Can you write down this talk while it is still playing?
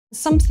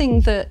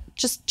Something that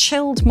just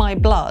chilled my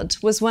blood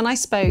was when I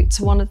spoke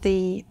to one of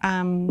the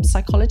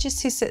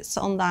psychologists who sits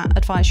on that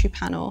advisory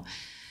panel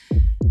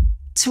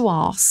to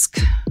ask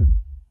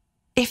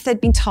if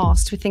they'd been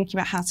tasked with thinking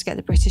about how to get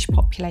the British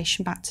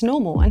population back to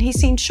normal. And he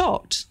seemed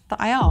shocked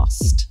that I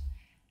asked.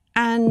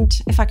 And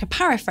if I could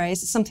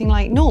paraphrase, it's something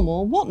like,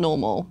 normal? What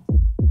normal?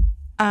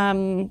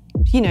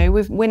 You know,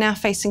 we're now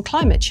facing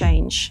climate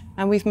change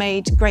and we've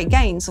made great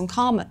gains on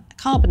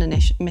carbon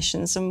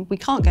emissions and we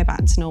can't go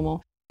back to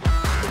normal.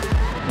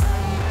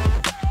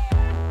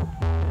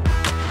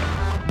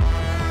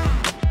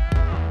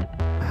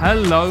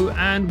 Hello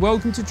and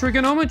welcome to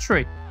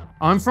TRIGGERnometry.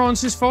 I'm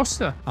Francis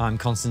Foster. I'm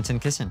Konstantin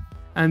Kisin.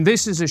 And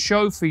this is a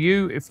show for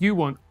you if you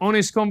want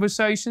honest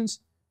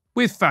conversations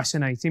with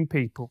fascinating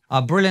people.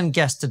 Our brilliant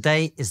guest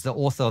today is the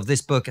author of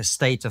this book, A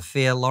State of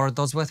Fear. Laura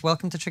Dodsworth,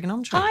 welcome to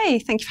TRIGGERnometry. Hi,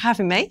 thank you for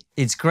having me.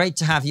 It's great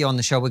to have you on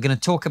the show. We're going to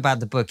talk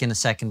about the book in a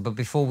second, but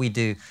before we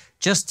do,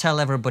 just tell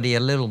everybody a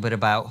little bit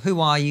about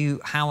who are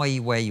you, how are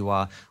you where you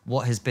are,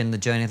 what has been the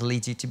journey that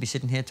leads you to be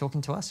sitting here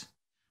talking to us?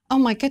 Oh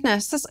my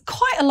goodness, there's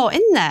quite a lot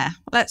in there.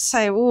 Let's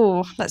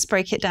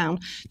break it down.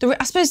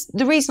 I suppose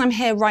the reason I'm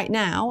here right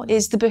now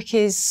is the book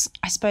is,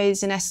 I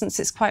suppose, in essence,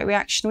 it's quite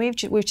reactionary.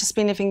 We've just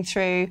been living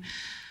through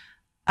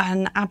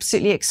an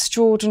absolutely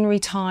extraordinary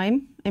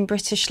time in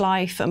British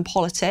life and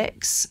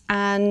politics,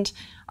 and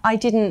I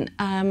didn't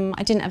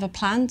ever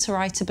plan to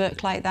write a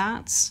book like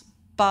that,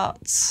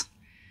 but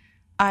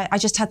I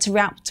just had to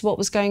react to what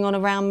was going on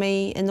around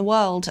me in the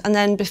world. And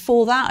then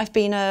before that, I've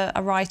been a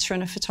writer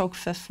and a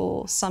photographer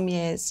for some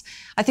years.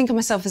 I think of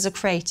myself as a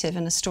creative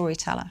and a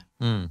storyteller.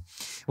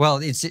 Well,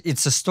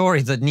 it's a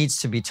story that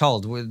needs to be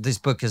told. This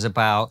book is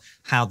about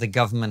how the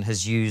government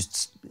has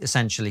used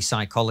essentially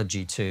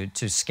psychology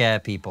to scare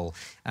people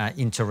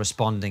into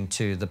responding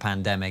to the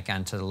pandemic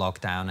and to the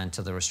lockdown and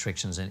to the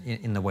restrictions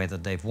in the way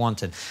that they've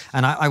wanted.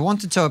 And I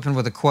wanted to open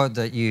with a quote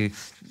that you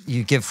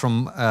give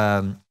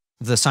from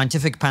the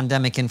Scientific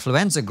Pandemic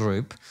Influenza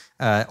Group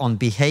on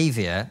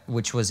behavior,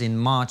 which was in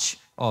March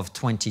of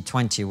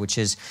 2020, which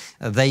is,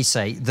 they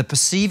say, the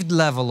perceived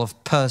level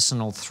of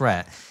personal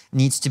threat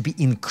needs to be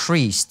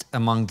increased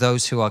among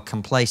those who are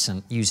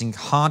complacent using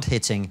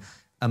hard-hitting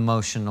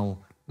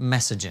emotional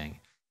messaging.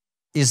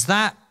 Is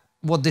that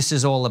what this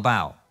is all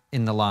about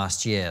in the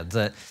last year?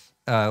 That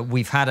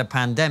we've had a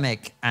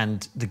pandemic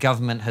and the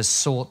government has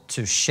sought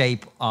to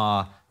shape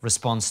our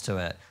response to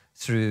it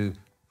through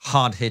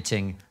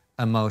hard-hitting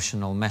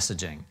emotional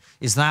messaging?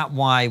 Is that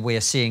why we're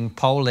seeing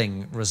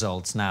polling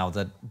results now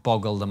that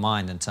boggle the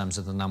mind in terms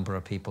of the number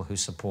of people who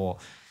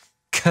support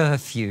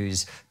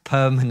curfews,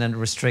 permanent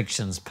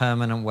restrictions,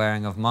 permanent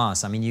wearing of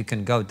masks? I mean, you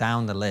can go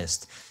down the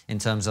list in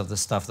terms of the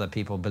stuff that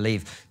people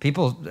believe.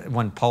 People,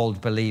 when polled,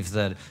 believe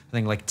that I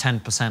think like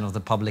 10% of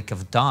the public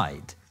have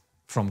died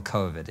from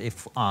COVID,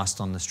 if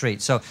asked on the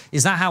street. So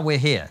is that how we're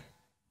here?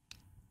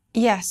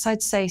 Yes,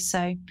 I'd say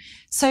so.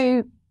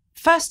 So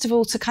first of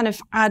all, to kind of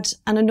add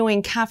an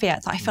annoying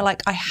caveat that I feel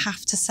like I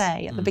have to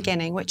say at the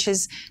beginning, which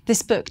is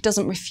this book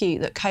doesn't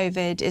refute that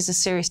COVID is a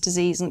serious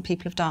disease and that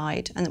people have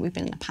died and that we've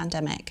been in a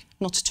pandemic.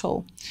 Not at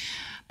all.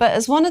 But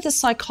as one of the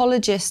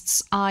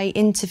psychologists I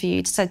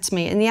interviewed said to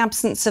me, in the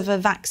absence of a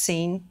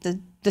vaccine,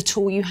 the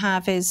tool you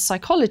have is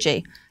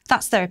psychology.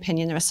 That's their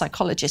opinion. They're a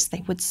psychologist.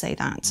 They would say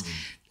that.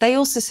 They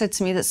also said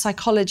to me that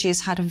psychology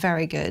has had a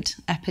very good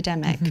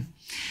epidemic.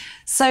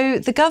 So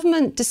the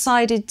government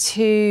decided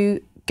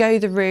to go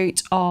the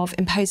route of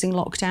imposing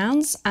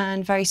lockdowns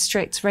and very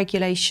strict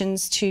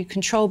regulations to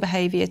control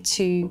behaviour,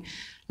 to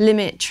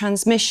limit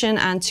transmission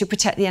and to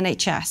protect the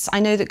NHS. I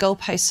know that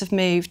goalposts have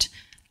moved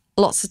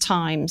lots of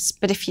times,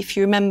 but if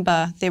you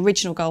remember the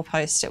original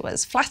goalpost, it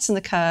was flatten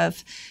the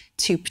curve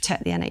to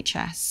protect the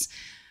NHS.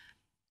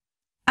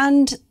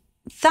 And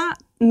that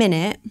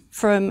minute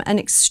from an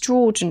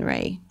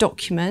extraordinary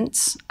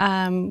document,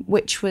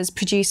 which was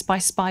produced by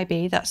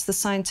SPIB, that's the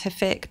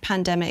Scientific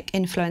Pandemic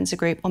Influenza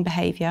Group on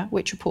Behaviour,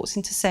 which reports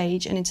into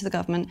SAGE and into the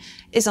government,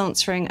 is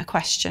answering a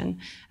question.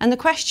 And the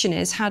question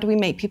is, how do we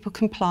make people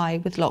comply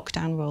with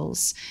lockdown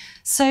rules?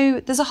 So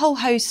there's a whole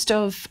host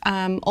of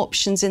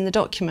options in the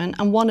document,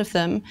 and one of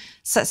them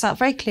sets out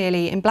very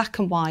clearly in black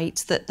and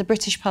white that the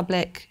British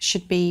public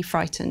should be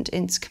frightened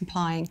into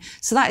complying.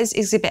 So that is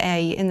Exhibit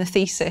A in the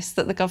thesis,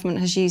 that the government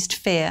has used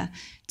fear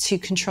to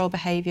control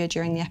behaviour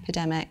during the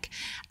epidemic.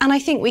 And I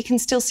think we can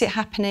still see it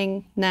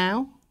happening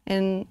now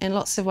in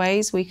lots of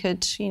ways. We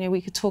could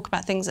talk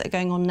about things that are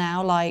going on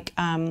now, like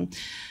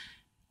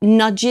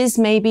nudges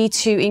maybe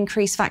to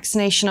increase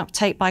vaccination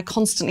uptake by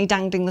constantly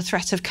dangling the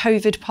threat of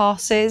COVID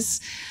passes.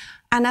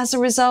 And as a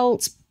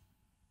result,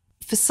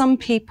 for some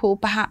people,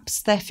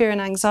 perhaps their fear and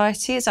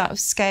anxiety is out of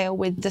scale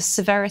with the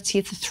severity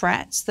of the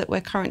threats that we're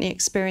currently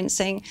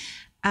experiencing.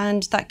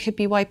 And that could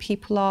be why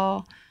people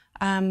are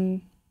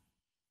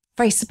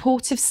very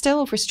supportive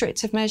still of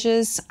restrictive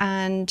measures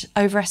and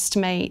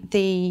overestimate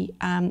the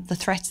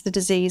threat of the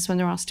disease when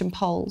they're asked in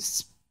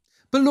polls.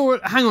 But Laura,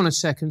 hang on a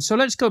second. So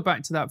let's go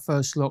back to that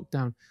first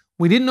lockdown.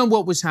 We didn't know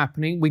what was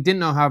happening. We didn't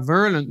know how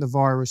virulent the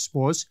virus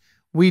was.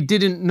 We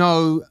didn't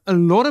know a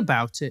lot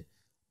about it.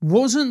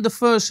 Wasn't the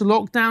first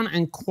lockdown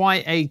and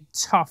quite a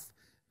tough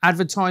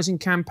advertising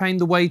campaign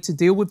the way to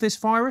deal with this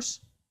virus?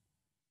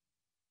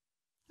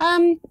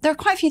 There are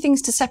quite a few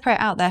things to separate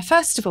out there.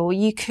 First of all,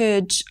 you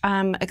could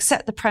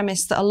accept the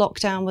premise that a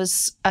lockdown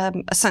was a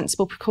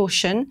sensible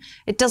precaution.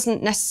 It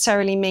doesn't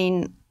necessarily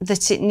mean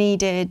that it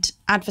needed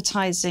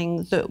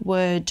advertising that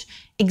would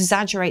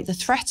exaggerate the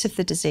threat of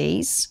the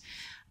disease.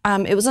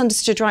 It was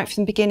understood right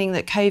from the beginning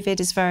that COVID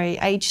is very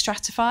age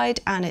stratified,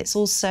 and it's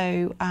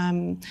also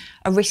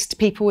a risk to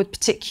people with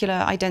particular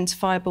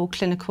identifiable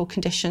clinical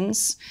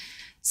conditions.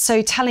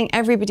 So telling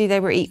everybody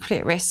they were equally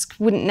at risk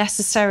wouldn't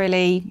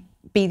necessarily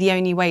be the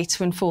only way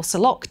to enforce a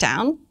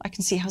lockdown. I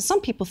can see how some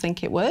people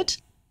think it would.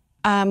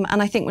 And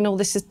I think when all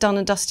this is done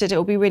and dusted, it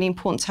will be really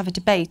important to have a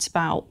debate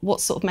about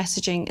what sort of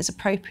messaging is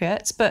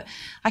appropriate. But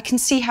I can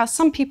see how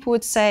some people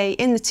would say,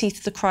 in the teeth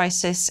of the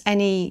crisis,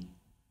 any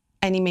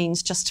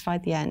means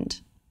justified the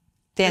end.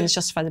 The ends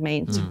justify the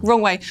means.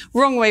 Wrong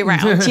way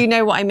round. You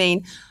know what I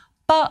mean?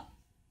 But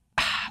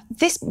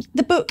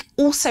the book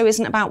also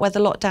isn't about whether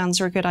lockdowns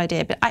are a good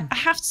idea, but I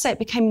have to say it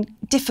became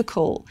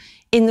difficult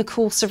in the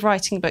course of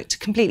writing the book to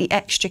completely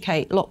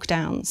extricate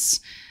lockdowns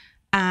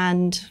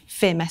and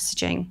fear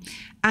messaging.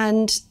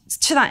 And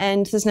to that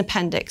end, there's an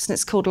appendix and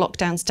it's called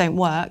Lockdowns Don't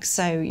Work,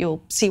 so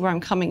you'll see where I'm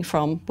coming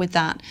from with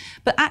that.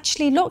 But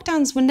actually,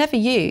 lockdowns were never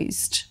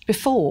used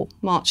before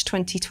March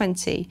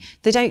 2020.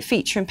 They don't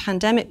feature in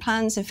pandemic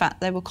plans. In fact,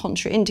 they were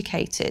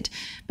contraindicated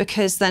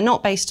because they're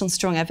not based on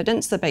strong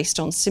evidence. They're based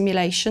on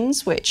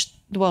simulations, which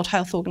the World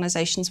Health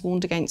Organization's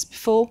warned against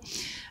before.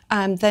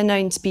 They're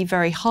known to be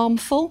very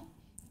harmful,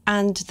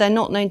 and they're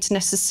not known to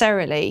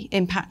necessarily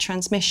impact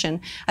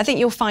transmission. I think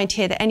you'll find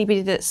here that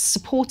anybody that's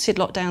supported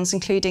lockdowns,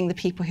 including the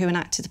people who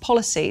enacted the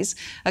policies,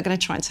 are going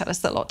to try and tell us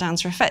that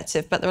lockdowns are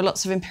effective. But there are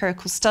lots of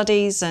empirical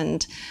studies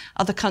and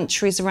other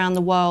countries around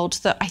the world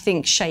that I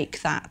think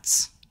shake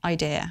that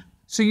idea.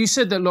 So you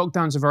said that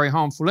lockdowns are very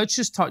harmful. Let's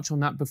just touch on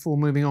that before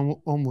moving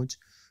onwards.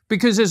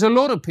 Because there's a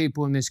lot of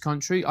people in this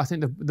country, I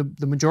think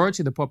the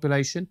majority of the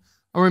population,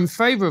 are in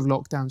favour of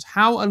lockdowns.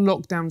 How are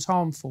lockdowns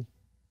harmful?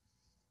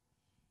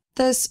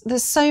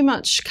 There's so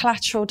much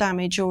collateral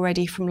damage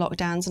already from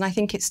lockdowns, and I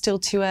think it's still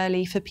too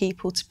early for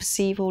people to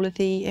perceive all of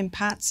the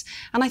impacts.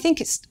 And I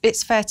think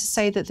it's fair to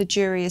say that the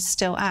jury is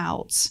still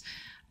out.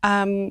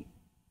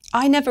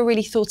 I never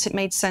really thought it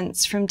made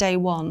sense from day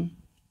one.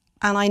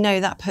 And I know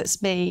that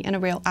puts me in a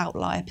real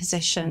outlier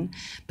position,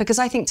 because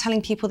I think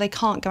telling people they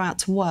can't go out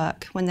to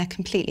work when they're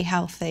completely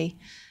healthy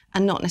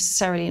and not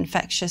necessarily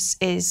infectious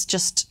is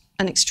just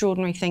an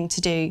extraordinary thing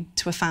to do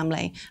to a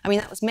family. I mean,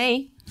 that was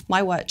me.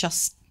 My work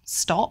just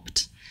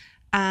stopped,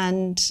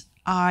 and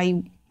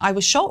I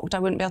was shocked. I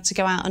wouldn't be able to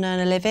go out and earn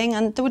a living,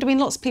 and there would have been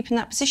lots of people in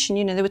that position.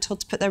 You know, they were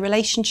told to put their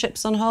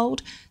relationships on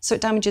hold, so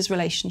it damages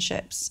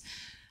relationships.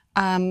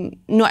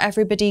 Not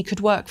everybody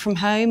could work from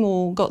home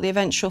or got the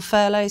eventual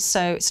furlough,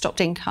 so it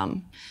stopped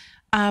income.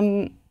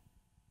 I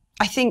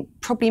think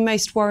probably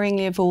most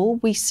worryingly of all,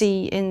 we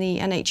see in the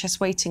NHS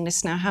waiting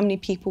list now how many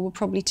people were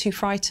probably too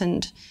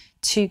frightened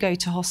to go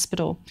to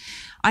hospital.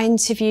 I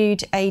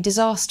interviewed a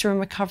disaster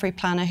and recovery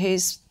planner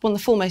who's one of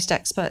the foremost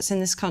experts in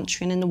this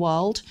country and in the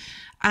world.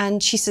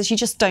 And she says, you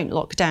just don't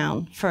lock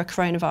down for a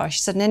coronavirus. She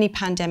said, in any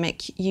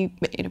pandemic,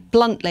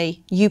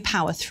 bluntly, you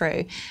power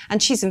through.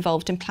 And she's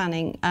involved in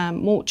planning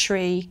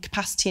mortuary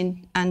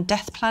capacity and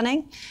death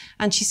planning.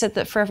 And she said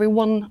that for every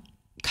one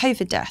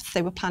COVID death,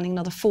 they were planning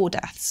another 4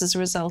 deaths as a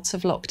result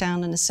of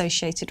lockdown and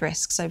associated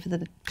risks over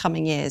the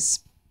coming years.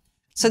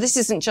 So this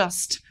isn't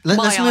just my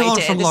idea. Let's move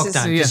on from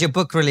lockdown, because your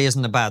book really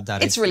isn't about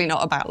that. It's really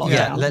not about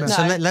lockdown. Yeah,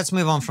 so let's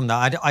move on from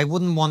that. I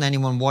wouldn't want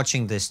anyone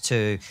watching this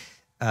to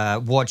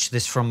watch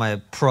this from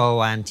a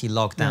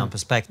pro-anti-lockdown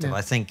perspective.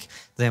 I think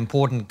the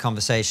important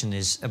conversation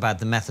is about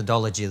the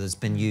methodology that's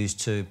been used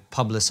to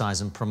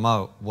publicize and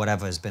promote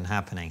whatever has been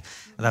happening.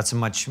 That's a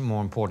much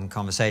more important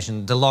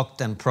conversation. The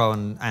lockdown pro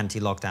and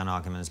anti-lockdown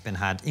argument has been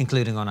had,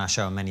 including on our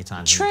show many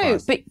times. True,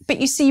 but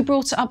you see, you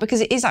brought it up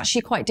because it is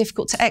actually quite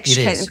difficult to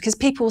extricate them, because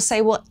people will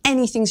say, well,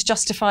 anything's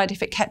justified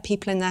if it kept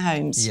people in their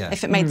homes,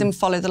 if it made them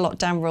follow the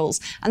lockdown rules.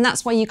 And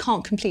that's why you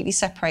can't completely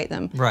separate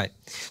them. Right.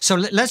 So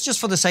let's just,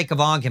 for the sake of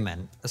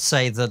argument,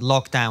 say that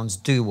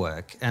lockdowns do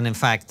work, and in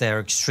fact, they're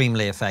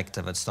extremely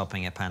effective at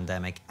stopping a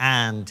pandemic.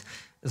 And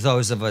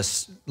those of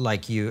us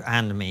like you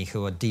and me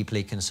who are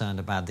deeply concerned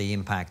about the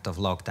impact of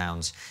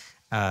lockdowns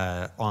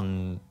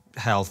on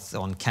health,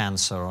 on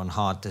cancer, on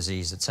heart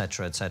disease,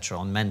 etc.,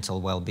 on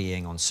mental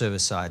well-being, on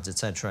suicides,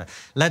 etc.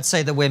 Let's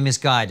say that we're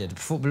misguided.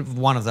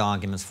 One of the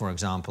arguments, for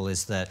example,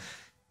 is that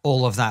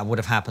all of that would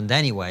have happened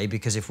anyway,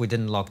 because if we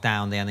didn't lock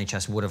down, the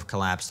NHS would have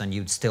collapsed and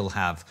you'd still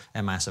have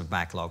a massive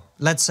backlog.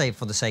 Let's say,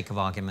 for the sake of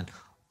argument,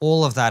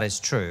 all of that is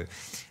true.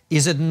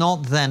 Is it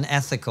not then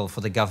ethical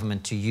for the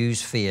government to use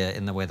fear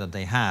in the way that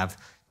they have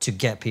to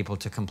get people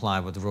to comply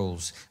with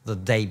rules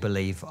that they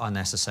believe are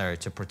necessary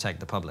to protect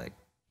the public?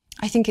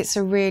 I think it's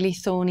a really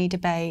thorny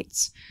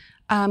debate.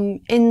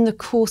 In the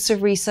course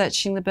of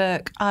researching the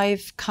book,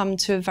 I've come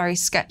to a very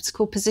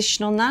sceptical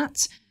position on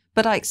that,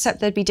 but I accept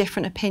there'd be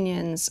different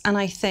opinions. And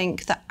I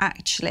think that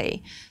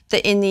actually,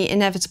 that in the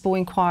inevitable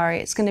inquiry,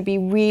 it's going to be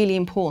really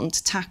important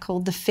to tackle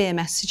the fear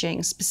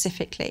messaging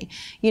specifically.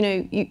 You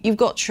know, you've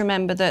got to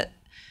remember that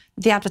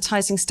the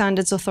Advertising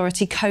Standards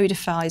Authority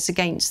codifies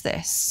against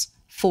this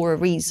for a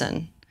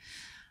reason.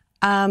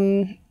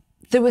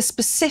 There were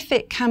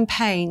specific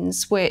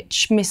campaigns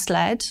which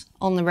misled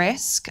on the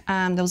risk.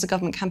 There was a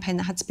government campaign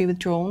that had to be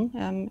withdrawn.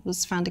 It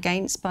was found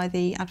against by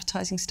the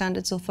Advertising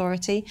Standards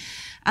Authority.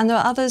 And there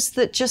were others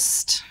that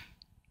just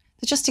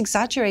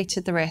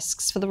exaggerated the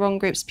risks for the wrong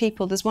groups of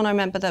people. There's one I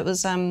remember that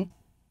was a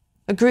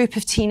group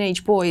of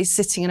teenage boys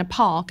sitting in a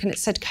park and it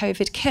said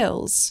COVID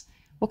kills.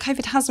 Well,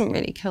 COVID hasn't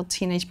really killed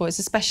teenage boys,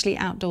 especially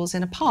outdoors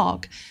in a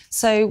park.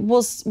 So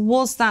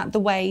was that the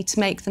way to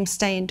make them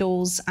stay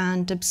indoors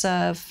and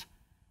observe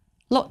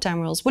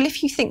lockdown rules? Well,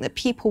 if you think that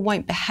people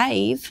won't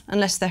behave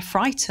unless they're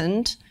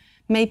frightened,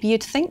 maybe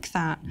you'd think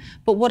that.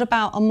 But what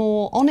about a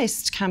more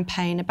honest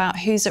campaign about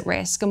who's at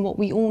risk and what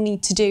we all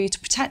need to do to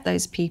protect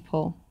those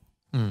people?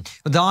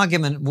 But the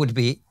argument would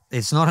be,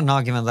 it's not an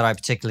argument that I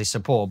particularly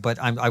support, but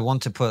I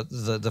want to put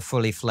the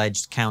fully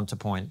fledged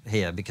counterpoint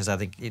here, because I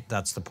think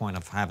that's the point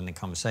of having the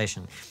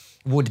conversation,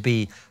 would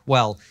be,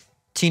 well,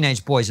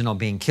 teenage boys are not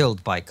being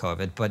killed by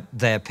COVID, but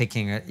they're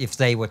picking, if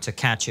they were to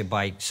catch it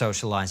by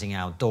socializing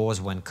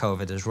outdoors when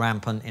COVID is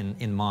rampant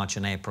in March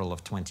and April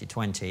of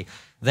 2020,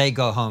 they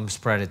go home,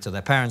 spread it to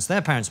their parents.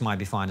 Their parents might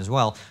be fine as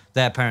well.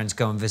 Their parents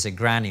go and visit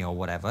Granny or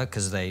whatever,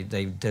 because they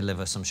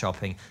deliver some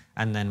shopping,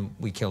 and then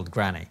we killed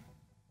Granny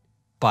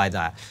by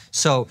that.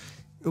 So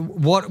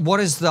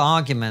what is the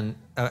argument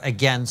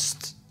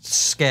against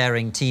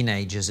scaring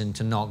teenagers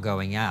into not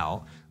going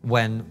out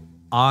when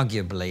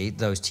arguably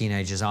those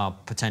teenagers are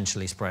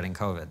potentially spreading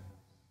COVID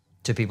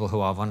to people who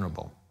are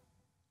vulnerable?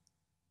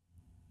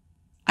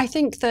 I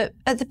think that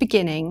at the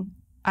beginning,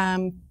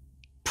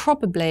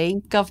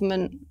 probably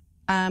government,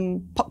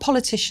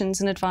 politicians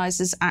and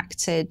advisors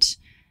acted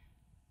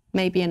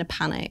maybe in a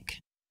panic,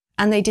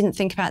 and they didn't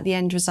think about the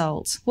end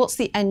result. What's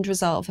the end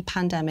result of a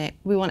pandemic?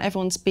 We want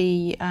everyone to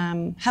be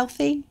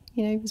healthy,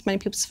 you know, as many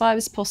people survive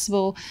as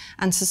possible,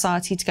 and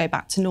society to go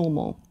back to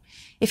normal.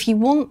 If you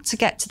want to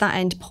get to that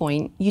end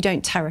point, you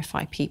don't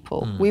terrify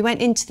people. We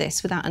went into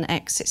this without an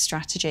exit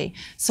strategy.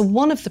 So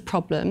one of the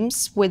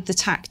problems with the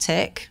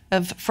tactic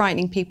of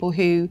frightening people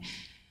who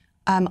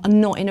are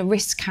not in a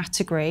risk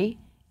category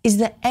is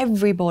that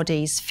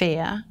everybody's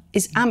fear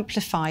is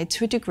amplified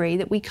to a degree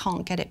that we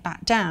can't get it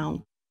back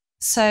down.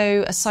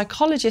 So a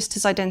psychologist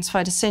has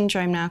identified a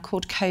syndrome now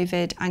called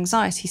COVID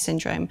anxiety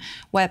syndrome,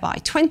 whereby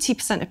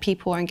 20% of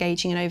people are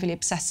engaging in overly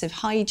obsessive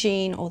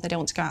hygiene, or they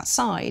don't want to go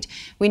outside.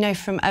 We know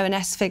from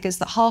ONS figures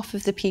that half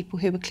of the people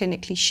who were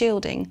clinically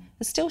shielding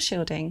are still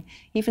shielding,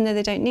 even though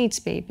they don't need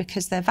to be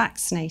because they're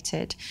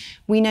vaccinated.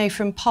 We know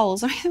from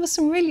polls, I mean, there were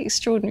some really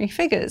extraordinary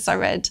figures I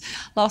read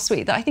last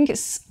week that I think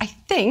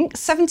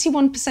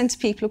 71% of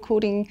people,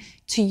 according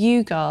to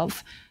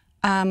YouGov,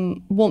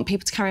 want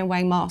people to carry on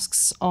wearing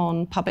masks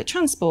on public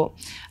transport.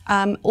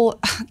 Or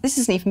this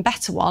is an even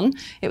better one.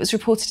 It was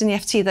reported in the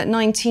FT that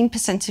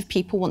 19% of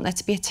people want there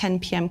to be a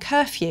 10 p.m.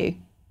 curfew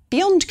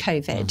beyond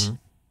COVID.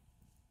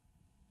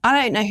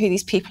 I don't know who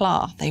these people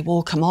are. They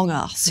walk among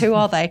us. Who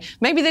are they?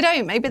 Maybe they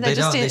don't. Maybe they're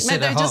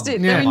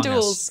they're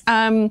indoors.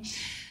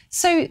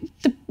 So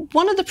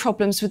one of the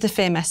problems with the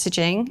fear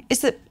messaging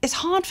is that it's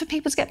hard for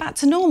people to get back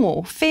to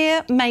normal.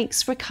 Fear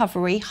makes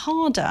recovery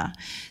harder.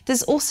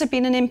 There's also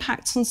been an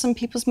impact on some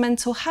people's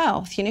mental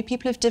health. You know,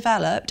 people have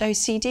developed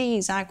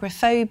OCDs,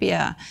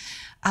 agoraphobia.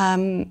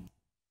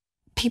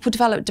 People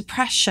develop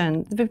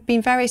depression. There have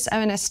been various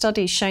ONS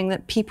studies showing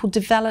that people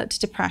developed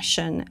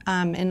depression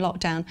in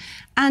lockdown.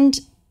 And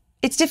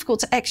it's difficult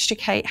to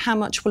extricate how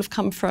much will have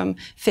come from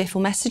fearful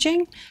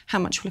messaging, how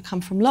much will have come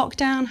from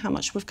lockdown, how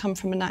much will have come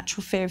from a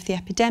natural fear of the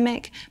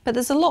epidemic. But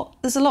there's a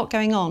lot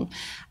going on.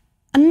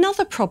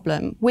 Another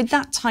problem with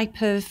that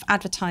type of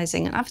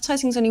advertising, and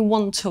advertising is only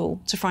one tool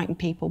to frighten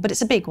people, but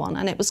it's a big one,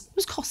 and it was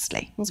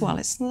costly as well.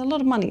 It's a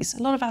lot of money.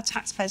 A lot of our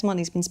taxpayers'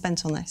 money has been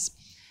spent on this.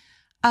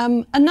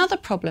 Another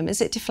problem is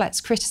it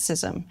deflects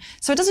criticism.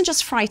 So it doesn't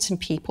just frighten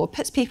people, it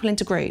puts people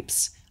into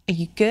groups. Are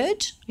you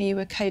good? Are you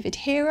a COVID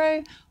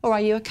hero? Or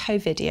are you a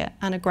COVIDiot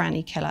and a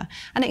granny killer?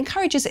 And it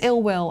encourages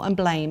ill will and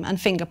blame and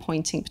finger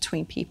pointing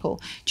between people.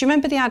 Do you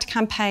remember the ad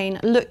campaign,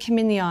 look him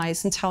in the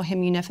eyes and tell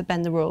him you never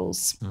bend the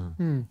rules?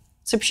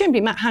 So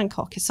presumably Matt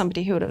Hancock is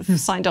somebody who would have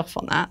signed off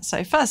on that.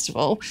 So first of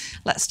all,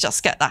 let's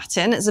just get that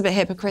in. It's a bit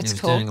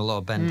hypocritical. He was doing a lot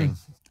of bending.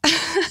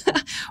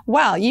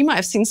 Well, you might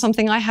have seen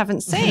something I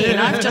haven't seen.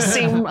 I've just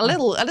seen a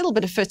little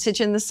bit of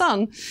footage in the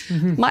sun.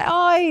 My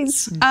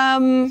eyes.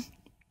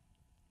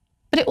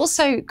 But it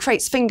also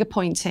creates finger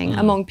pointing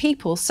among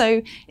people.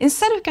 So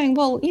instead of going,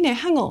 well, you know,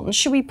 hang on,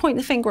 should we point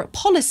the finger at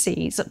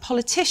policies, at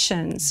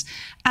politicians,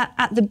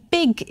 at the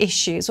big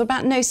issues? What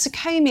about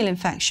nosocomial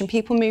infection?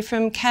 People move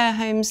from care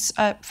homes,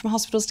 from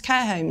hospitals to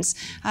care homes.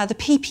 The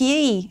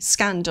PPE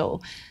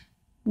scandal.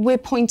 We're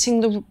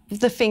pointing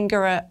the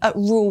finger at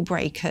rule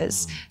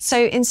breakers.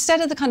 So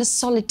instead of the kind of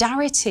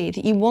solidarity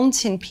that you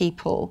want in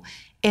people,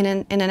 in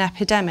an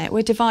epidemic,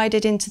 we're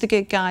divided into the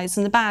good guys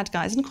and the bad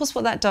guys. And of course,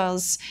 what that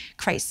does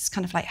creates this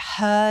kind of like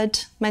herd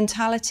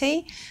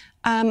mentality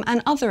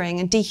and othering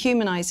and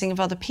dehumanizing of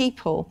other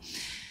people.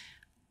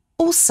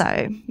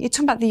 Also, you're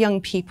talking about the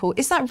young people.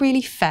 Is that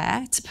really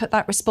fair to put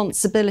that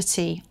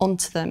responsibility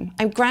onto them?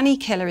 And granny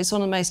killer is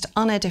one of the most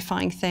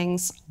unedifying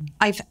things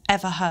I've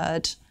ever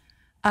heard.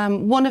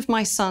 One of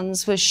my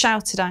sons was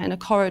shouted at in a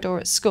corridor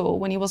at school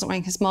when he wasn't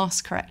wearing his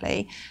mask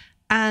correctly,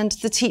 and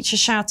the teacher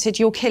shouted,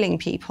 "You're killing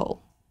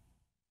people."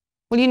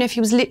 Well, you know, if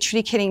he was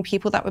literally killing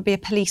people, that would be a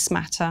police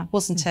matter,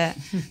 wasn't it?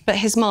 But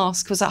his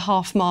mask was at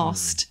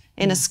half-mast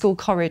in a school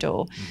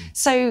corridor.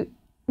 So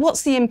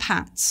what's the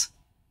impact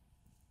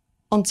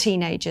on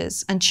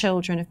teenagers and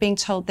children of being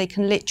told they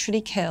can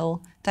literally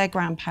kill their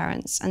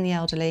grandparents and the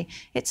elderly?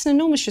 It's an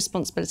enormous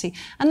responsibility.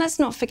 And let's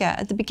not forget,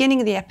 at the beginning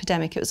of the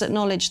epidemic, it was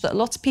acknowledged that a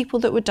lot of people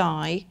that would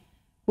die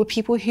were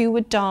people who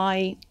would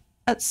die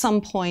at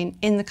some point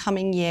in the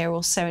coming year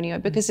or so anyway,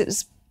 because it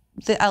was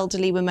the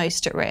elderly were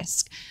most at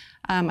risk.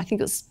 I think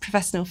it was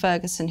Professor Neil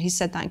Ferguson who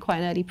said that in quite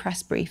an early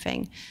press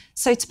briefing.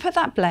 So to put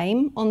that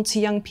blame onto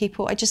young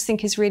people, I just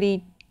think is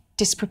really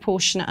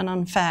disproportionate and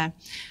unfair.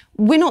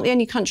 We're not the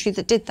only country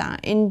that did that.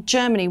 In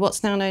Germany,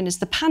 what's now known as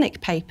the panic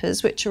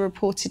papers, which are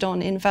reported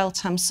on in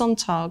Welt am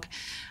Sonntag,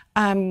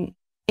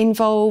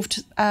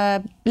 involved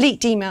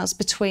leaked emails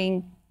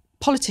between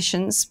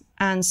politicians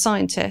and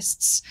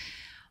scientists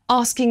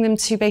asking them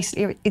to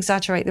basically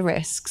exaggerate the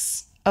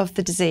risks of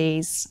the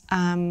disease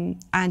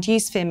and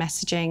use fear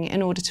messaging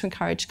in order to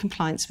encourage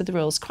compliance with the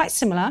rules. Quite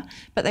similar,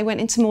 but they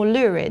went into more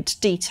lurid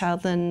detail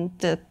than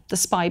the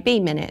Spy B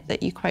minute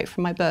that you quote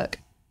from my book.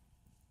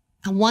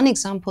 And one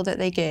example that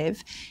they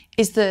give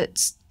is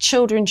that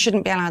children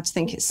shouldn't be allowed to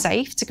think it's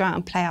safe to go out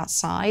and play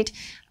outside,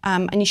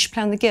 and you should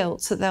play on the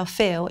guilt that they'll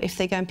feel if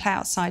they go and play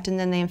outside and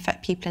then they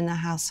infect people in their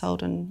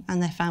household and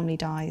their family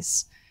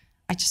dies.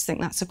 I just think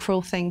that's a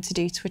cruel thing to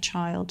do to a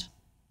child.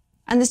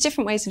 And there's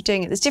different ways of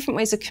doing it. There's different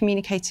ways of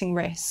communicating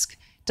risk.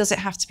 Does it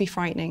have to be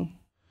frightening?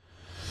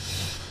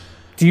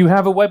 Do you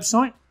have a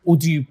website, or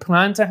do you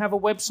plan to have a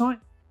website?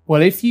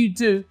 Well, if you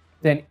do,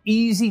 then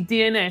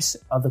EasyDNS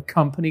are the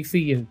company for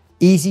you.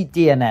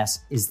 EasyDNS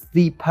is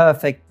the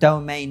perfect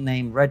domain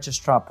name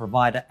registrar,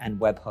 provider, and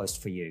web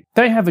host for you.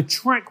 They have a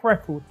track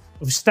record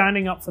of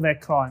standing up for their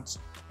clients,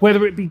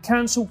 whether it be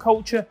cancel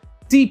culture,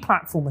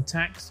 deplatform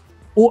attacks,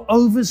 or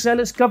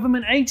overzealous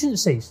government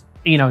agencies.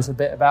 He knows a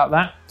bit about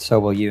that. So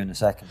will you in a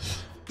second.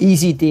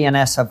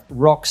 EasyDNS have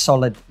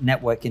rock-solid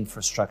network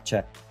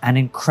infrastructure and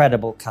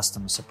incredible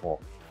customer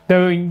support.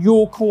 They're in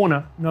your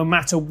corner no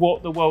matter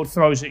what the world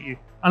throws at you,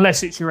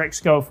 unless it's your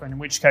ex-girlfriend, in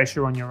which case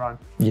you're on your own.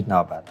 You'd know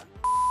about that.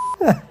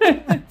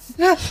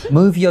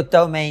 Move your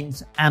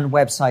domains and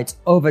websites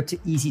over to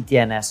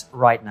EasyDNS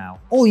right now.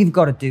 All you've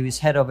got to do is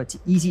head over to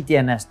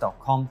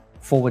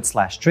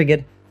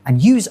easydns.com/triggered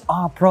and use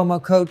our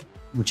promo code,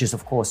 which is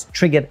of course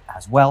triggered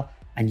as well,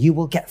 and you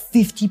will get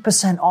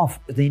 50%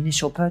 off the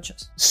initial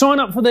purchase. Sign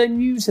up for their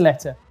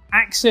newsletter,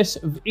 Access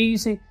of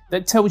Easy,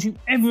 that tells you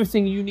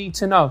everything you need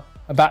to know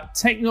about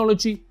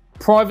technology,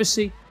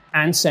 privacy,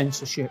 and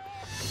censorship.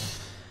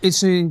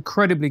 It's an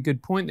incredibly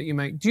good point that you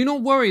make. Do you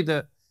not worry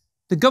that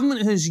the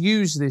government has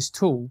used this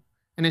tool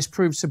and it's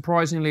proved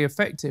surprisingly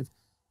effective?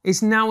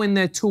 It's now in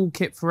their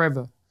toolkit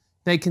forever.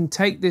 They can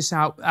take this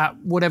out at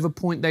whatever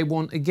point they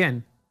want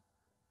again.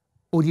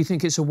 Or do you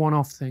think it's a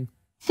one-off thing?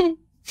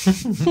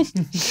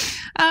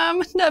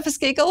 Nervous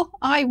giggle.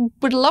 I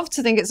would love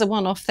to think it's a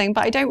one-off thing,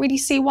 but I don't really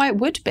see why it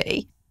would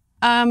be.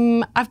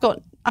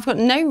 I've got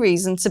no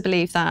reason to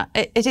believe that.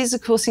 It is,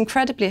 of course,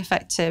 incredibly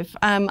effective.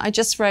 I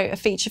just wrote a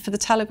feature for The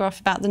Telegraph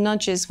about the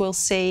nudges we'll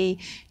see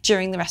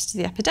during the rest of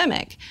the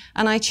epidemic.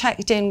 And I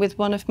checked in with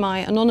one of my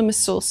anonymous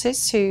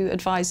sources who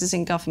advises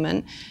in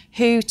government,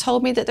 who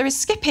told me that there is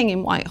skipping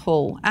in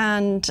Whitehall,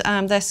 and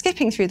they're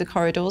skipping through the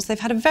corridors. They've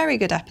had a very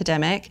good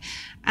epidemic.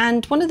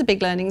 And one of the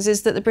big learnings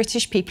is that the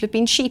British people have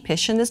been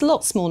sheepish, and there's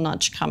lots more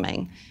nudge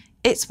coming.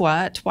 It's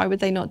worked. Why would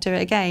they not do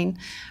it again?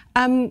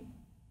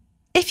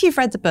 If you've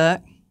read the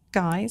book,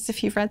 guys,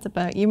 if you've read the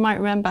book, you might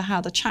remember how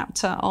the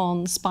chapter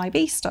on Spy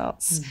B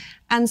starts.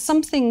 And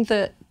something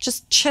that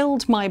just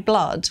chilled my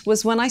blood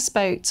was when I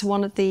spoke to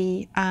one of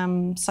the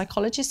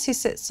psychologists who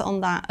sits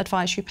on that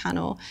advisory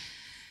panel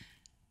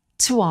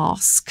to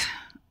ask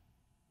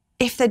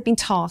if they'd been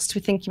tasked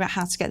with thinking about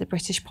how to get the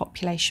British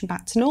population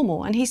back to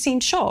normal. And he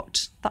seemed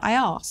shocked that I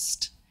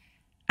asked.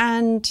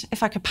 And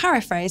if I could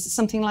paraphrase, it's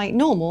something like,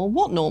 normal?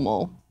 What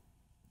normal?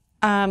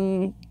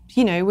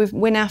 You know,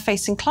 we're now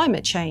facing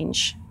climate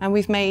change, and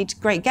we've made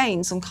great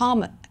gains on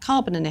carbon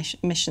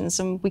emissions,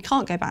 and we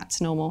can't go back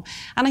to normal.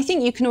 And I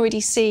think you can already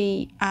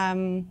see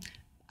a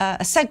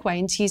segue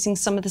into using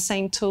some of the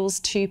same tools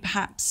to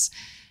perhaps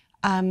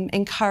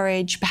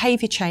encourage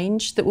behaviour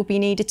change that will be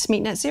needed to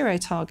meet net zero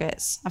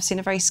targets. I've seen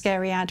a very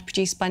scary ad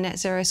produced by Net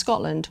Zero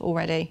Scotland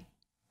already.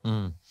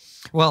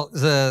 Well,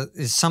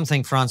 it's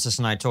something Francis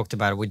and I talked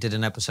about. We did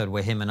an episode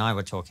where him and I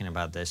were talking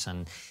about this,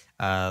 and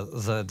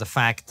the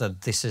fact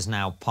that this is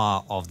now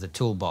part of the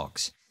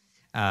toolbox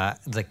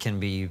that can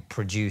be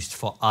produced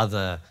for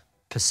other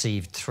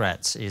perceived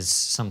threats is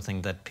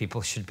something that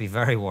people should be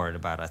very worried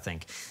about, I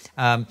think.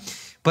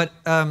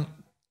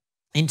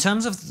 In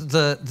terms of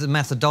the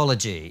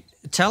methodology,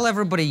 tell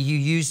everybody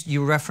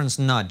you reference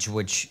nudge,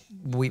 which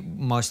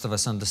most of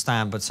us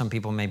understand, but some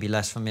people may be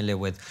less familiar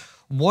with.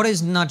 What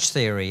is nudge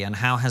theory and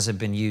how has it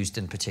been used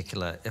in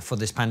particular for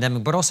this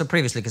pandemic, but also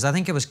previously? Because I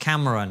think it was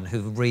Cameron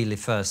who really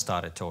first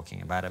started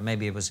talking about it.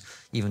 Maybe it was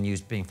even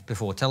used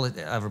before. Tell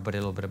everybody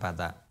a little bit about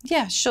that.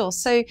 Yeah, sure.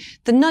 So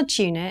the nudge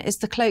unit is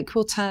the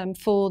colloquial term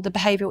for the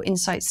behavioural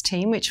insights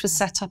team, which was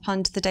set up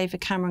under the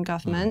David Cameron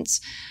government.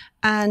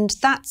 And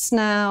that's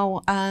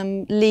now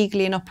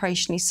legally and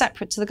operationally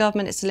separate to the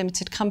government. It's a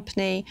limited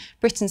company.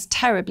 Britain's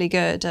terribly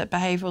good at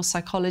behavioural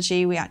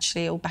psychology. Or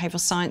behavioural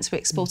science, we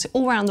export it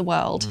all around the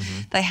world.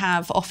 They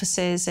have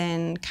offices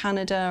in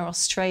Canada,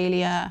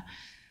 Australia,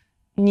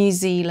 New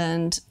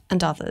Zealand,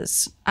 and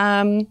others.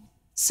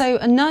 So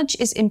a nudge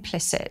is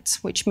implicit,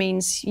 which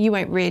means you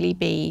won't really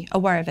be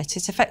aware of it.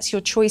 It affects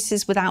your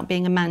choices without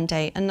being a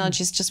mandate. A nudge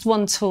is just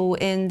one tool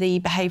in the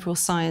behavioural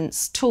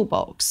science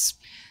toolbox.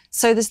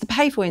 So there's the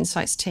behavioural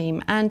insights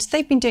team, and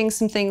they've been doing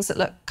some things that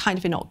look kind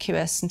of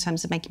innocuous in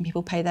terms of making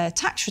people pay their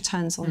tax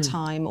returns on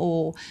time,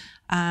 or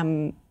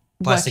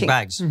plastic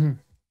bags.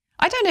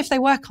 I don't know if they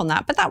work on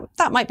that, but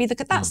that might be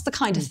that's the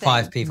kind of thing.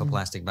 5p for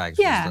plastic bags.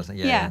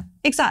 Yeah,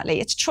 exactly.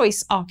 It's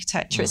choice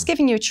architecture. It's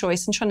giving you a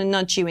choice and trying to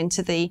nudge you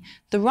into the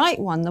right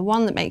one, the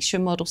one that makes you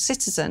a model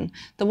citizen,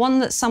 the one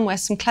that somewhere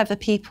some clever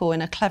people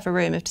in a clever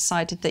room have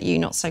decided that you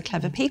not so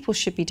clever people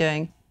should be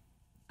doing.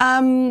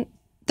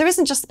 There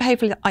isn't just the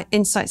behavioural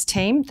insights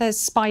team. There's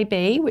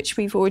SPI-B, which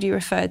we've already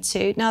referred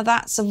to. Now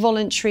that's a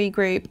voluntary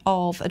group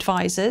of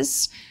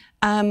advisors.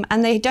 And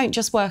they don't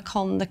just work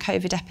on the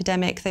COVID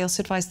epidemic, they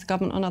also advise the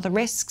government on other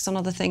risks, on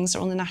other things that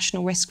are on the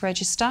National Risk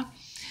Register.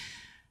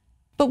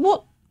 But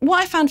what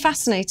I found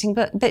fascinating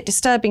but a bit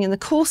disturbing in the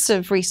course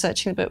of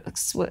researching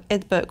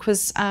the book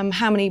was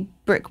how many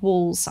brick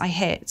walls I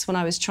hit when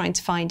I was trying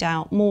to find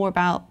out more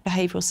about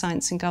behavioural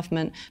science and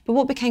government. But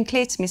what became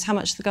clear to me is how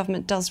much the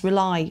government does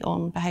rely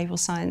on behavioural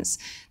science.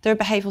 There are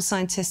behavioural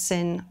scientists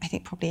in, I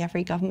think, probably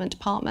every government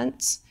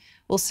department,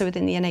 also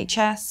within the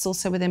NHS,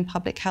 also within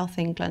Public Health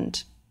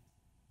England.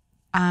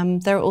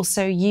 There are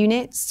also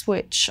units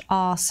which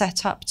are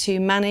set up to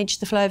manage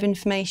the flow of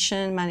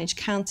information, manage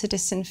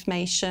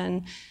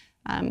counter-disinformation.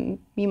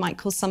 You might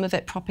call some of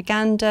it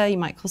propaganda, you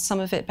might call some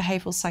of it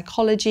behavioural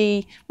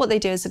psychology. What they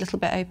do is a little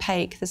bit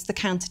opaque. There's the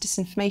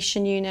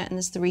counter-disinformation unit, and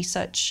there's the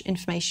research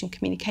information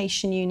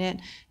communication unit,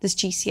 there's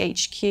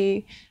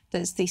GCHQ,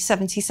 there's the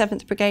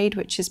 77th Brigade,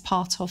 which is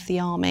part of the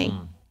army.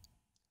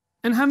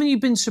 And haven't you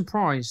been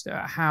surprised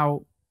at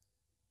how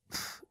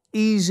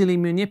easily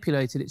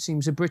manipulated it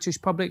seems the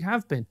British public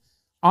have been?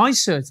 I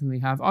certainly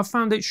have. I've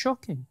found it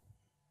shocking.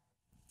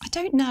 I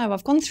don't know.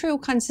 I've gone through all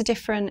kinds of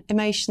different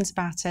emotions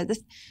about it.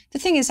 The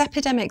thing is,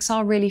 epidemics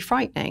are really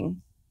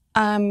frightening.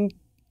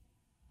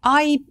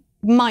 I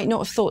might not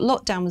have thought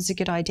lockdown was a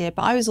good idea,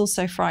 but I was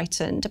also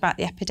frightened about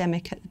the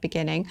epidemic at the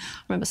beginning.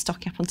 I remember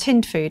stocking up on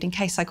tinned food in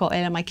case I got ill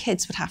and my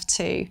kids would have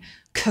to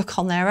cook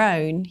on their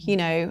own, you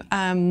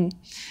know.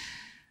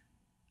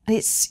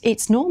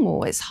 It's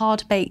normal. It's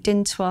hard baked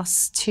into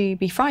us to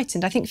be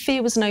frightened. I think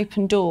fear was an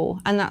open door,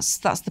 and that's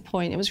the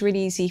point. It was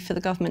really easy for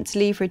the government to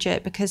leverage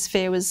it because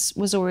fear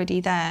was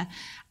already there.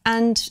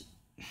 And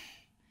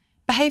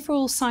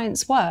behavioural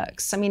science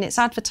works. I mean, it's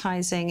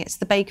advertising, it's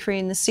the bakery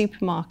in the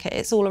supermarket,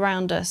 it's all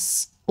around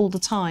us all the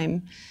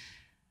time.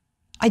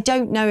 I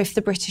don't know if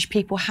the British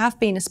people have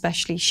been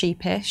especially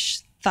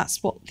sheepish.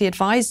 That's what the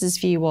advisor's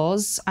view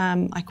was.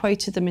 I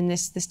quoted them in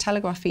this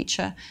Telegraph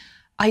feature.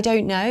 I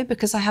don't know,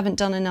 because I haven't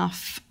done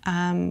enough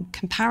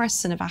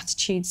comparison of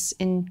attitudes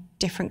in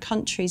different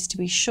countries to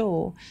be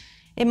sure.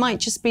 It might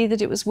just be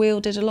that it was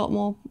wielded a lot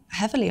more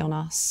heavily on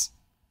us.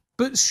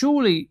 But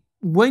surely,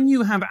 when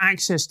you have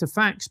access to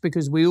facts,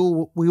 because we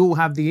all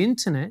have the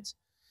internet,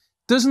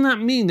 doesn't that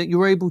mean that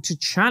you're able to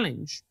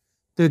challenge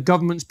the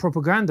government's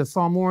propaganda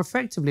far more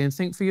effectively and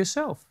think for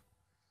yourself?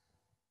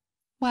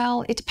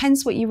 Well, it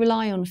depends what you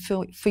rely on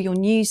for your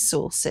news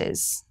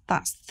sources.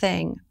 That's the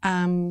thing.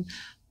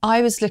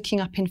 I was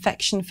looking up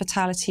infection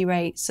fatality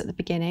rates at the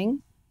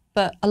beginning,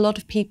 but a lot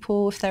of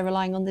people, if they're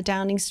relying on the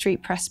Downing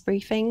Street press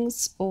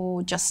briefings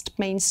or just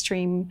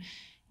mainstream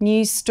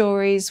news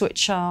stories,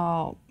 which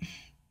are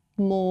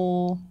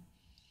more,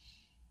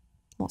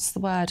 what's the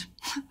word,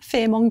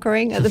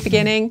 fear-mongering at the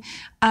beginning,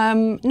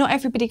 not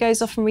everybody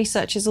goes off and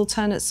researches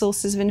alternate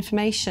sources of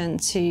information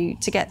to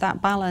get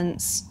that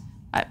balance.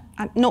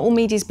 Not all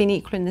media's been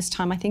equal in this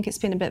time. I think it's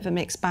been a bit of a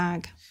mixed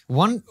bag.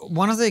 One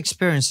of the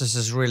experiences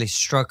has really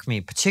struck me,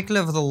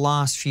 particularly over the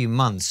last few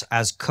months,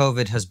 as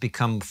COVID has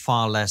become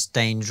far less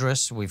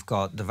dangerous. We've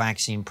got the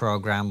vaccine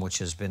program, which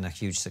has been a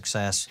huge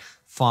success.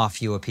 Far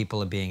fewer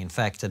people are being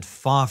infected.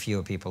 Far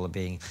fewer people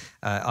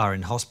are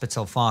in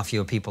hospital. Far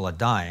fewer people are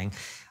dying.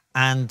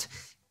 And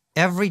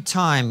every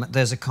time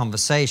there's a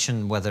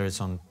conversation, whether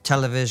it's on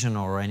television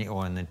or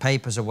in the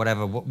papers or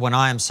whatever, when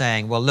I am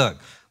saying, well, look,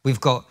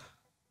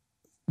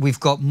 we've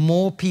got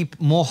more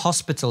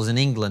hospitals in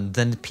England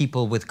than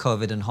people with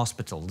COVID in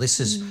hospital.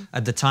 This is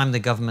at the time the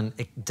government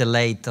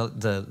delayed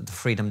the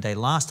Freedom Day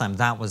last time.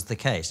 That was the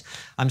case.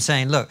 I'm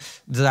saying, look,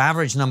 the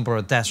average number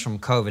of deaths from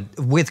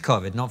COVID, with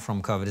COVID, not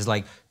from COVID, is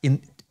like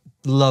in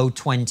low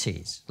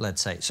 20s,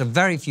 let's say. So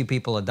very few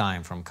people are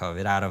dying from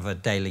COVID out of a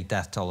daily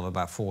death toll of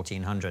about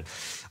 1,400.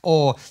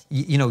 Or,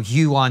 you know,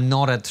 you are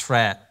not at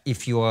threat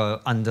if you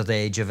are under the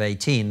age of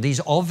 18.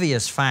 These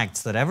obvious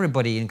facts that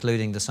everybody,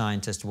 including the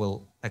scientists,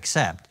 will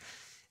accept.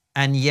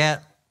 And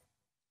yet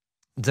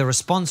the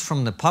response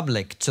from the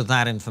public to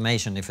that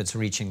information, if it's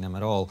reaching them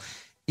at all,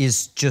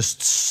 is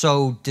just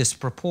so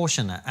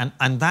disproportionate.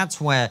 And that's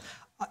where,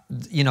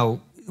 you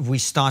know, we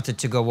started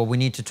to go, well, we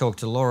need to talk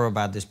to Laura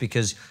about this,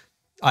 because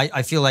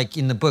I feel like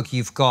in the book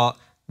you've got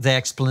the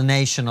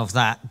explanation of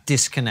that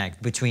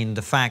disconnect between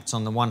the facts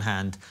on the one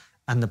hand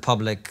and the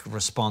public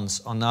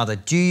response on the other.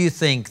 Do you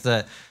think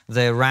that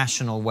the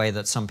irrational way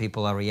that some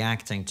people are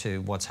reacting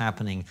to what's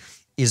happening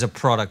is a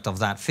product of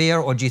that fear,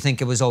 or do you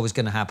think it was always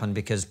going to happen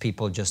because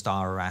people just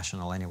are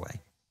irrational anyway?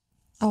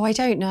 Oh, I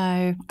don't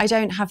know. I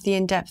don't have the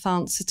in-depth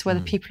answer to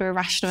whether people are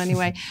irrational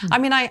anyway. I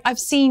mean, I've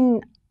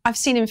seen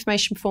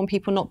information from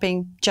people not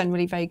being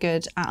generally very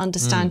good at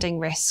understanding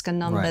risk and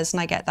numbers,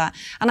 and I get that.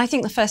 And I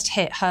think the first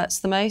hit hurts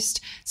the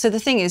most. So the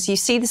thing is, you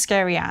see the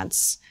scary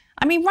ads.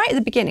 I mean, right at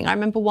the beginning, I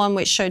remember one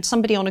which showed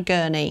somebody on a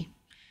gurney,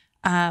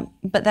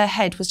 but their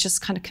head was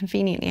just kind of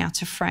conveniently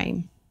out of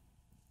frame.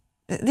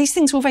 These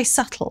things were very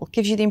subtle,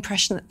 gives you the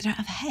impression that they don't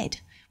have a head.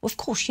 Well, of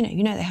course,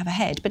 you know they have a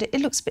head, but it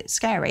looks a bit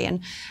scary.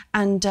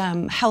 And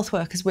health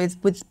workers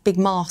with big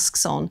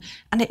masks on,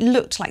 and it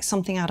looked like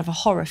something out of a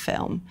horror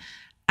film.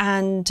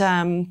 And,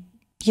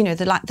 you know,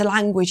 the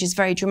language is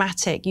very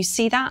dramatic. You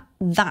see that?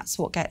 That's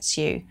what gets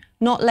you.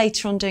 Not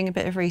later on doing a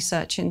bit of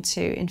research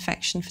into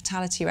infection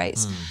fatality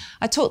rates.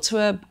 I talked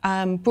to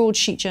a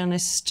broadsheet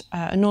journalist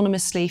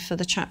anonymously for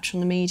the chapter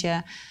on the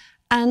media.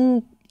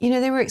 And, you know,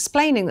 they were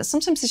explaining that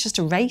sometimes it's just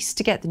a race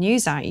to get the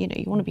news out. You know,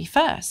 you want to be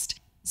first.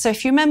 So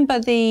if you remember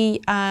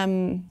the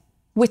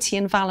Whitty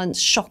and Vallance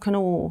shock and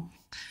awe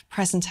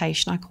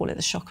presentation, I call it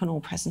the shock and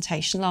awe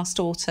presentation, last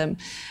autumn,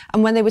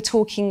 and when they were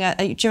talking,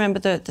 do you remember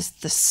the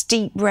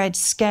steep red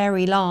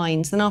scary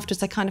lines? Then afterwards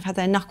they kind of had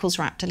their knuckles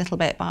rapped a little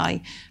bit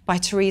by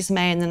Theresa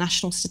May and the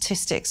National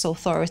Statistics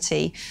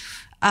Authority.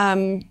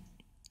 Obviously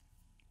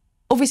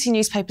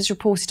newspapers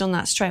reported on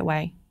that straight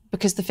away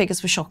because the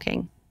figures were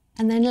shocking.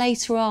 And then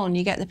later on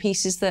you get the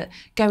pieces that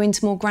go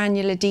into more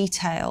granular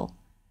detail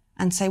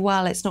and say,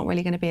 well, it's not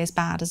really going to be as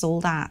bad as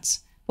all that.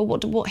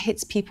 But what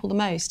hits people the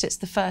most? It's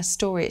the first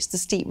story, it's the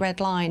steep red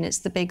line, it's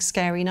the big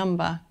scary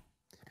number.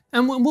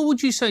 And what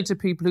would you say to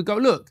people who go,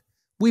 look,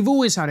 we've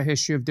always had a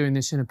history of doing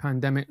this in a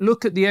pandemic.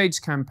 Look at the AIDS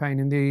campaign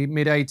in the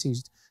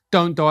mid-80s,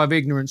 Don't Die of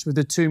Ignorance, with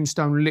the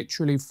tombstone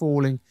literally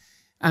falling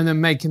and then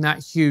making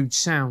that huge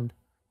sound.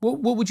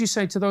 What would you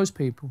say to those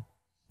people?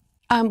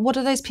 What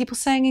are those people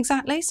saying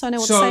exactly? So I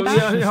know what to say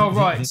about. Yeah,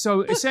 right.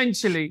 So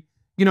essentially,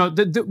 you know,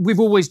 we've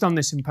always done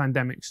this in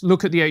pandemics.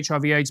 Look at the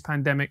HIV/AIDS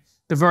pandemic,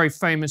 the very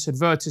famous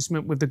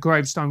advertisement with the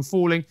gravestone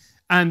falling,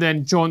 and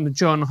then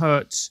John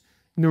Hurt's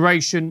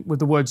narration with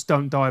the words,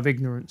 "Don't die of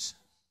ignorance."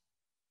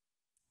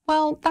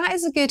 Well, that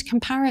is a good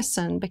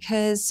comparison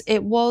because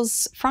it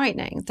was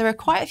frightening. There are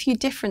quite a few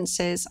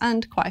differences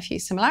and quite a few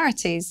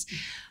similarities.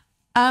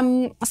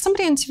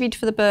 Somebody interviewed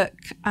for the book,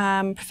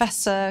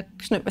 Professor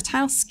Knut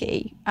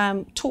Witowski,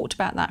 talked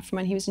about that from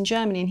when he was in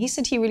Germany, and he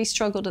said he really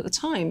struggled at the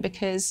time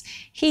because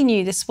he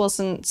knew this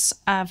wasn't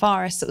a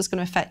virus that was going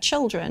to affect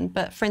children,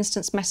 but for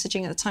instance,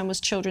 messaging at the time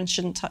was children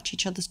shouldn't touch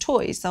each other's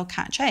toys, they'll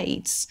catch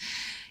AIDS.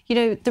 You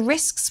know, the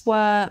risks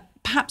were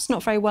perhaps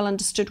not very well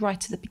understood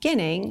right at the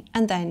beginning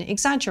and then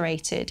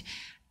exaggerated.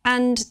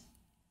 And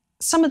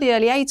some of the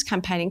early AIDS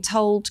campaigning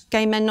told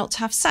gay men not to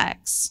have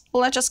sex.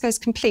 Well, that just goes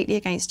completely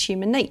against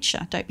human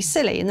nature. Don't be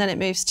silly. And then it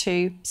moves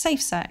to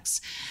safe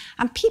sex.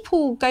 And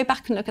people go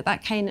back and look at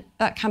that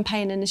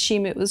campaign and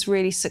assume it was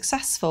really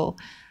successful.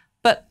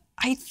 But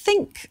I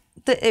think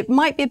that it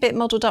might be a bit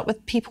muddled up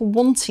with people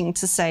wanting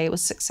to say it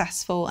was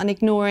successful and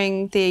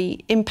ignoring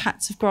the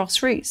impacts of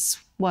grassroots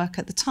work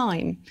at the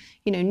time.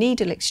 You know,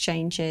 needle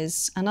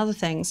exchanges and other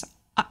things.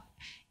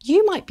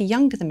 You might be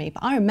younger than me,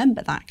 but I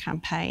remember that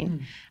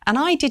campaign. And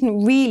I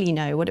didn't really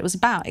know what it was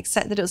about,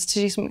 except that it was to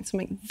do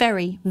something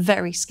very,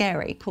 very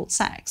scary called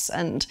sex.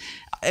 And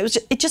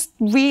it just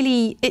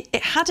really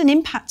had an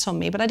impact on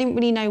me, but I didn't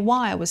really know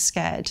why I was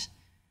scared.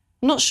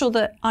 I'm not sure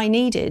that I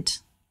needed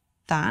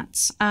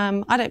that.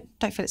 I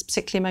don't feel it's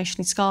particularly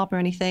emotionally scarred or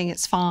anything.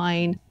 It's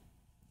fine.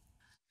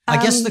 I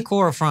guess the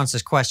core of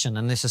France's question,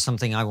 and this is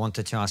something I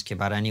wanted to ask you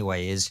about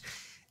anyway, is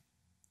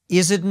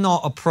it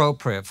not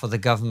appropriate for the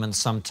government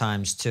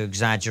sometimes to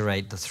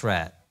exaggerate the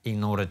threat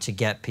in order to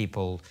get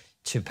people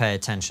to pay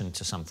attention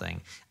to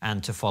something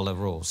and to follow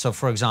rules? So,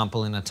 for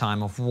example, in a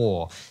time of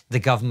war, the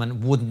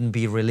government wouldn't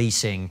be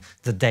releasing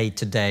the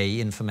day-to-day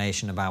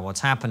information about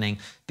what's happening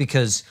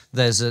because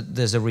there's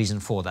a reason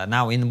for that.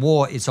 Now, in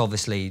war, it's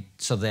obviously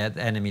so the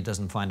enemy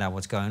doesn't find out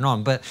what's going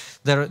on. But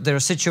there are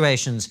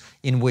situations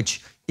in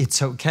which it's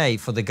okay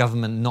for the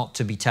government not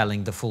to be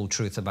telling the full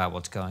truth about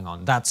what's going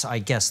on. That's, I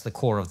guess, the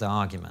core of the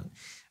argument.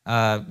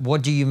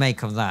 What do you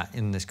make of that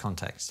in this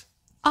context?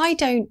 I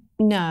don't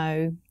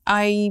know.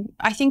 I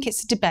think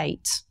it's a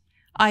debate.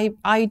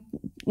 I'm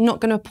not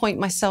going to appoint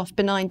myself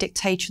benign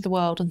dictator of the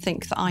world and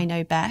think that I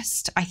know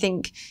best. I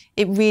think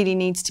it really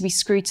needs to be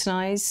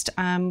scrutinised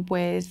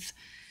with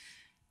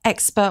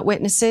expert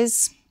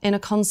witnesses in a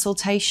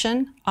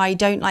consultation. I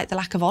don't like the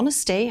lack of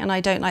honesty, and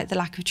I don't like the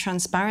lack of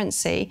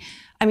transparency.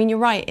 I mean, you're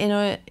right,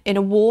 in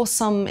a war,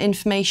 some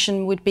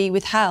information would be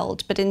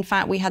withheld, but in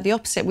fact, we had the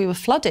opposite. We were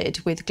flooded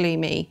with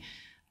gloomy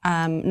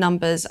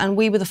numbers, and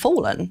we were the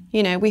fallen.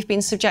 You know, we've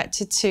been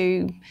subjected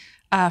to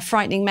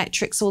frightening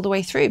metrics all the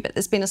way through, but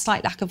there's been a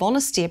slight lack of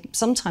honesty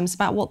sometimes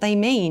about what they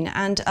mean,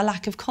 and a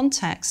lack of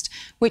context,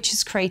 which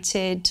has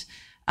created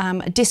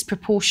a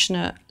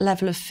disproportionate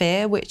level of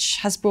fear, which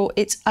has brought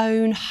its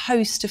own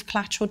host of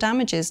collateral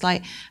damages,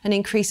 like an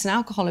increase in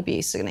alcohol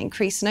abuse, an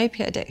increase in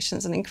opiate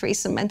addictions, an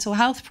increase in mental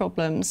health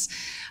problems,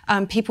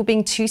 people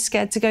being too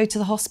scared to go to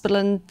the hospital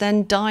and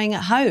then dying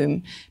at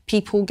home,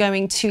 people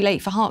going too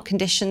late for heart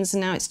conditions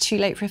and now it's too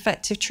late for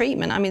effective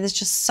treatment. I mean, there's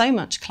just so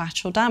much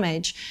collateral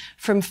damage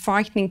from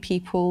frightening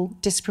people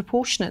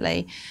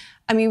disproportionately.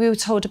 I mean, we were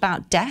told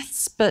about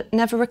deaths, but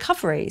never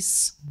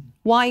recoveries.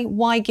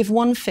 Why give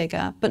one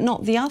figure but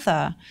not the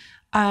other?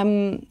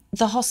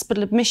 The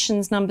hospital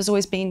admissions number's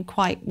always been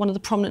quite one of the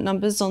prominent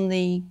numbers on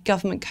the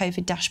government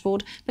COVID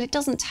dashboard, but it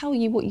doesn't tell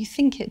you what you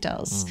think it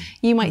does.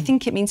 You might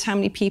think it means how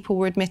many people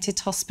were admitted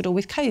to hospital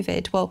with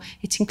COVID. Well,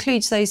 it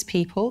includes those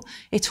people.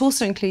 It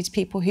also includes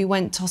people who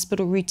went to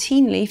hospital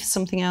routinely for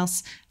something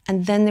else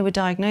and then they were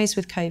diagnosed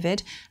with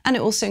COVID. And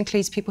it also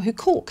includes people who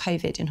caught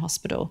COVID in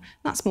hospital.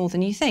 That's more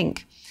than you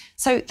think.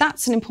 So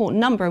that's an important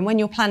number, and when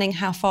you're planning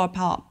how far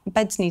apart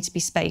beds need to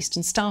be spaced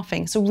and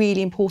staffing, it's a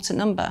really important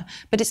number,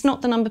 but it's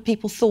not the number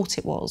people thought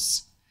it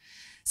was.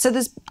 So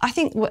I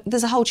think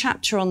there's a whole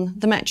chapter on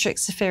the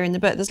metrics of fear in the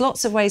book. There's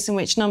lots of ways in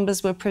which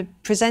numbers were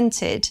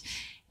presented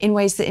in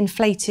ways that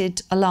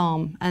inflated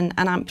alarm and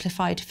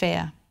amplified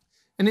fear.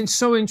 And it's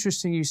so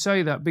interesting you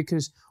say that,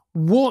 because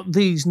what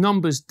these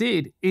numbers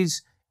did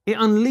is it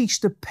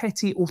unleashed a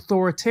petty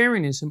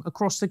authoritarianism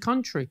across the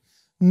country,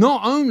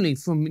 not only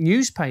from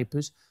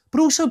newspapers, but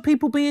also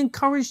people being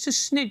encouraged to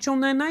snitch on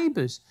their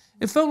neighbours.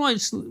 It felt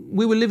like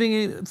we were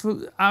living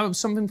out of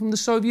something from the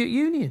Soviet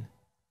Union.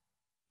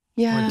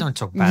 Yeah. Well, don't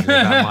talk badly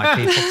about my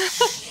people.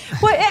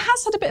 Well, it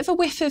has had a bit of a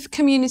whiff of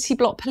community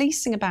block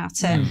policing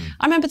about it.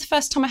 I remember the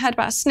first time I heard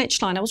about a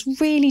snitch line, I was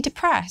really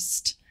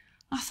depressed.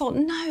 I thought,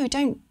 no,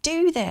 don't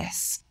do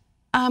this.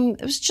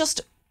 It was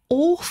just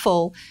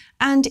awful.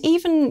 And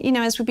even, you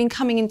know, as we've been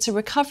coming into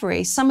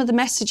recovery, some of the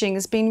messaging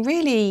has been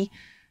really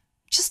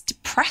just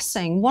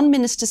depressing. One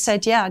minister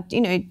said, yeah,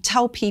 you know,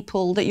 tell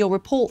people that you'll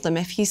report them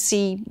if you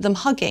see them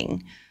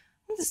hugging.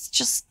 It's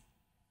just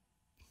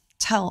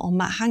tell on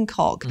Matt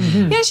Hancock.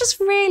 You know, it's just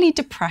really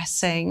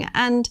depressing.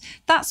 And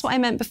that's what I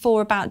meant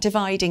before about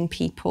dividing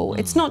people.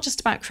 It's not just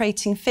about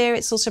creating fear,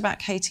 it's also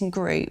about creating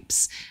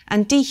groups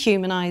and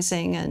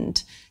dehumanising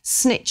and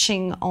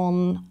snitching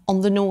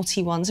on the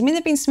naughty ones. I mean, there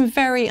have been some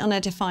very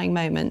unedifying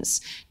moments.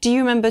 Do you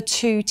remember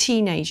two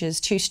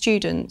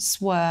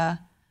students were,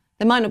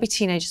 they might not be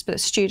teenagers, but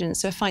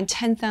students, who were fined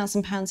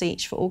 £10,000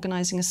 each for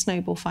organising a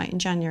snowball fight in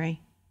January?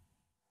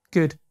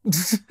 Good.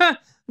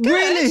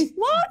 Really?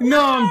 What?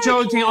 No, I'm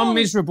joking. I'm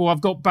miserable.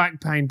 I've got back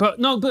pain. But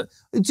no, but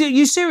are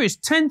you serious?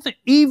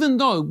 Even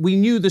though we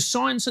knew the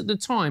science at the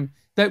time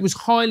that it was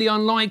highly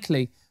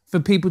unlikely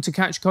for people to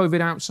catch COVID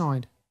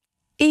outside.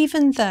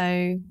 Even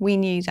though we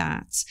knew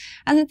that.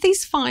 And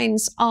these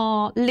fines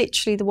are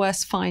literally the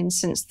worst fines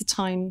since the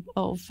time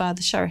of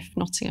the Sheriff of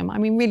Nottingham. I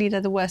mean, really,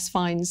 they're the worst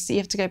fines. You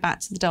have to go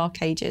back to the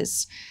Dark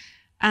Ages.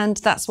 And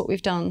that's what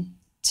we've done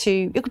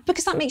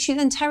because that makes you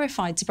then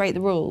terrified to break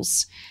the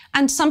rules.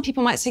 And some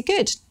people might say,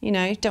 good, you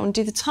know, don't want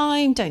to do the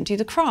time, don't do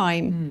the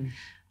crime.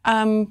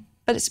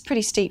 But it's a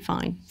pretty steep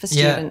fine for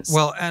students. Yeah,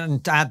 well,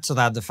 and to add to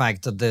that, the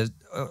fact that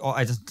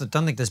I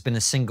don't think there's been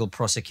a single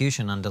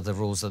prosecution under the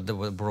rules that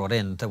were brought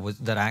in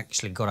that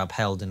actually got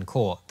upheld in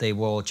court. They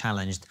were all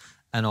challenged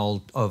and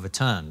all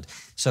overturned.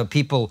 So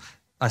people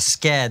are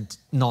scared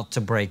not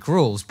to break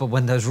rules, but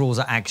when those rules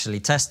are actually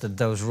tested,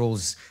 those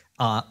rules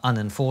are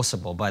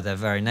unenforceable by their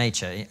very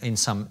nature in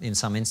some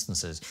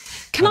instances.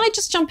 Can I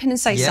just jump in and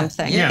say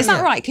something? Yeah. Is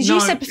that right? Because you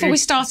said before we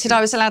started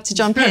I was allowed to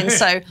jump in,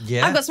 so I've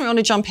got something I want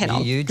to jump in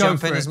on. You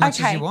jump in as much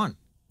as you want.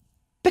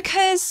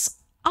 Because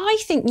I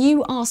think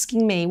you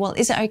asking me, well,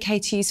 is it okay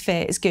to use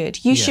fear is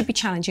good. You should be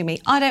challenging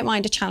me. I don't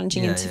mind a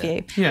challenging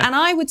interview. And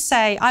I would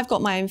say I've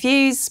got my own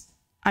views.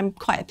 I'm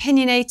quite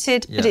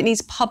opinionated, but it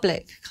needs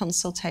public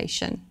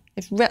consultation.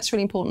 That's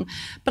really important.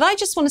 But I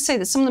just want to say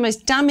that some of the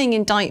most damning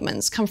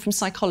indictments come from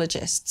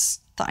psychologists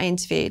that I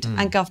interviewed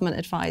and government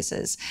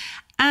advisors.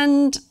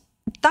 And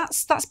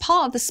that's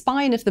part of the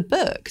spine of the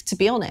book, to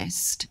be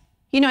honest.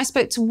 You know, I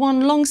spoke to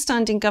one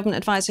long-standing government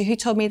advisor who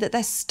told me that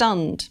they're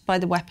stunned by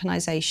the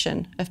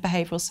weaponisation of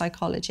behavioural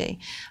psychology.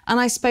 And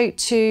I spoke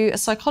to a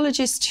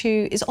psychologist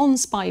who is on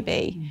Spy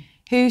B,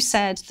 who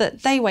said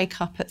that they wake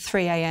up at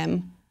 3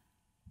 a.m.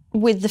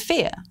 with the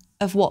fear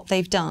of what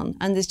they've done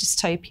and this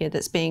dystopia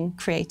that's being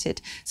created.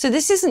 So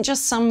this isn't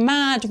just some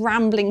mad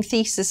rambling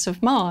thesis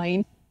of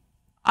mine.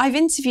 I've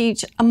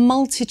interviewed a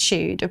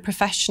multitude of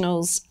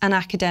professionals and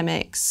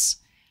academics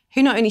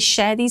who not only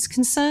share these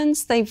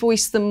concerns, they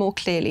voice them more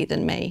clearly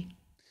than me.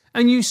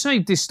 And you say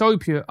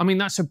dystopia. I mean,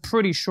 that's a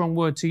pretty strong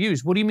word to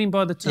use. What do you mean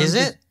by the term? Is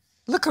it?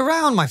 Look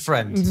around, my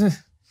friend.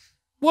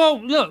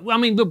 Well, look, I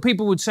mean, look,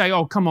 people would say,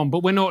 oh, come on,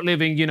 but we're not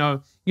living, you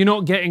know, you're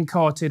not getting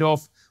carted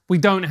off. We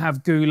don't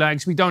have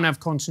gulags. We don't have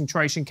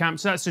concentration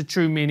camps. That's the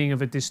true meaning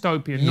of a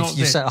dystopia.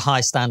 You set a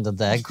high standard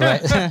there.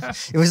 Great.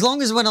 As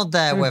long as we're not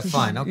there, we're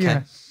fine.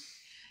 Okay.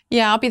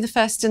 Yeah, I'll be the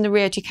first in the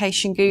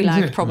re-education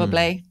gulag,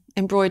 probably.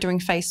 Embroidering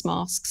face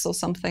masks or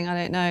something, I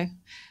don't know.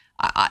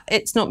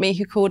 It's not me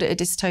who called it a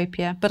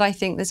dystopia, but I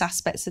think there's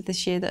aspects of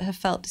this year that have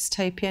felt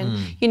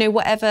dystopian. You know,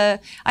 whatever,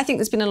 I think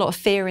there's been a lot of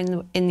fear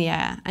in the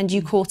air, and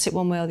you caught it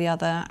one way or the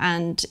other,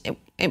 and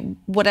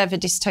whatever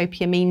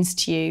dystopia means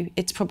to you,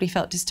 it's probably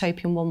felt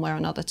dystopian one way or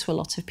another to a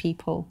lot of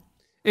people.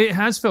 It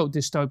has felt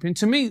dystopian.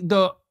 To me,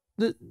 the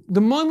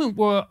moment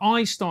where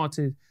I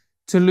started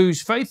to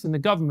lose faith in the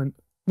government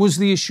was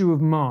the issue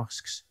of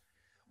masks,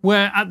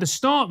 where at the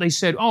start they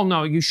said, oh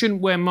no, you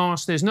shouldn't wear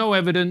masks, there's no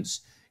evidence.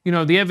 You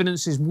know, the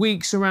evidence is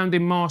weak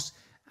surrounding masks.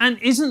 And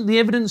isn't the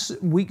evidence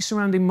weak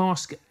surrounding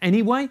masks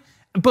anyway?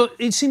 But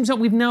it seems that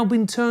we've now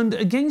been turned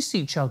against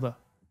each other.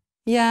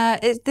 Yeah,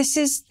 this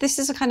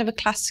is a kind of a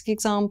classic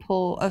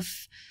example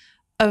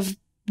of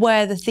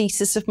where the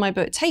thesis of my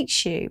book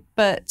takes you.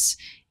 But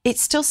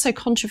it's still so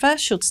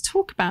controversial to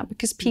talk about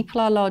because people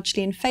are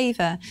largely in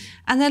favour.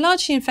 And they're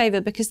largely in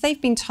favour because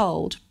they've been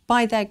told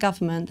by their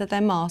government that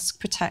their mask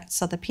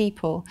protects other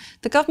people.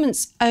 The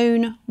government's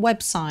own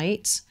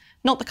website,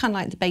 not the kind of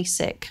like the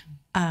basic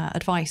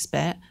advice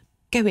bit,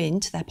 go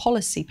into their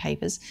policy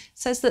papers,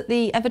 says that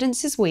the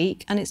evidence is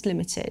weak and it's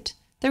limited.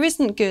 There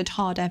isn't good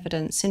hard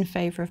evidence in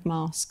favour of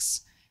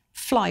masks.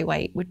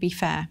 Flyweight would be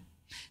fair.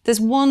 There's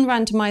one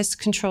randomised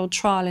controlled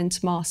trial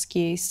into mask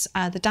use,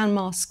 the Dan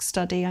Mask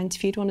study. I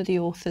interviewed one of the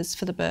authors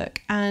for the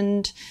book,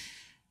 and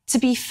to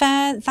be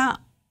fair,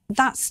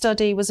 that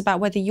study was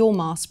about whether your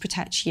mask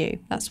protects you.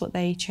 That's what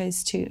they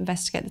chose to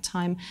investigate at the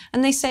time.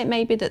 And they say it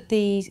may be that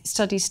the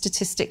study's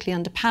statistically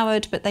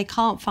underpowered, but they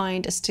can't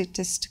find a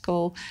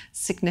statistical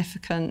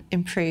significant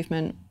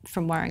improvement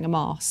from wearing a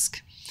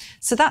mask.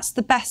 So that's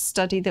the best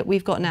study that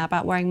we've got now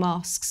about wearing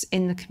masks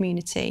in the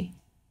community.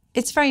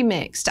 It's very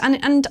mixed.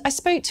 And I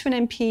spoke to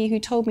an MP who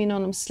told me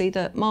anonymously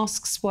that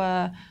masks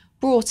were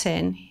brought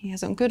in, he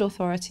has on good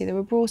authority, they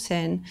were brought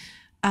in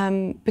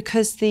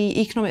because the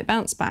economic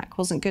bounce back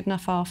wasn't good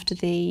enough after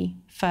the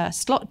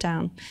first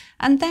lockdown.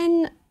 And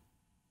then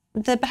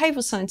the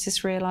behavioural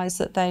scientists realised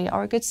that they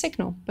are a good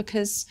signal,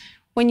 because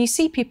when you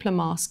see people in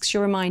masks,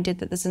 you're reminded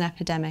that there's an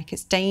epidemic.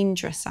 It's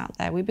dangerous out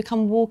there. We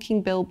become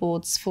walking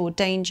billboards for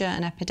danger,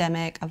 an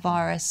epidemic, a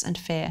virus and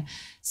fear.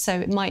 So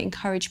it might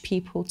encourage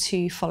people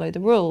to follow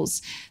the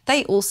rules.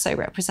 They also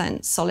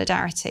represent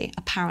solidarity,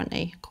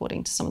 apparently,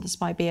 according to some of the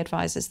SPI B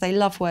advisors. They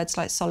love words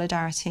like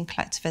solidarity and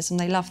collectivism.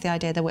 They love the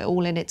idea that we're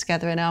all in it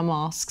together in our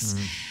masks.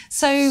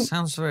 So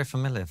sounds very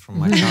familiar from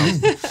my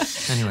childhood.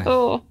 Anyway.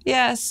 Oh,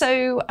 yeah.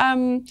 So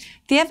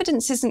the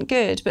evidence isn't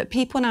good, but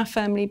people now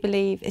firmly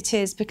believe it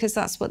is because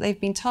that's what they've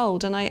been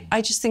told. And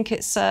I just think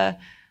it's a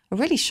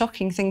really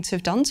shocking thing to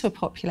have done to a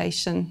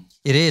population.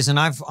 It is, and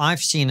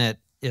I've seen it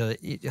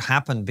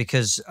happen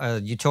because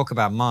you talk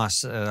about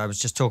masks. I was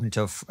just talking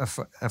to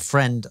a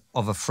friend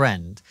of a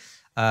friend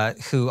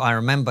who I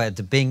remember at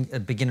the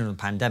beginning of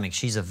the pandemic.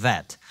 She's a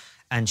vet,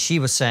 and she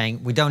was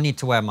saying, we don't need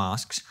to wear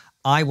masks.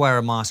 I wear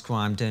a mask when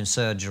I'm doing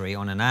surgery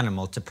on an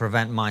animal to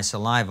prevent my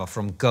saliva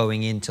from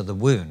going into the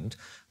wound.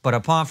 But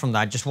apart from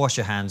that, just wash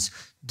your hands.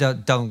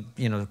 Don't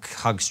you know,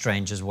 hug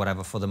strangers,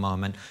 whatever, for the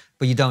moment.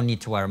 But you don't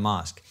need to wear a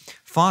mask.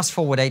 Fast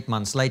forward 8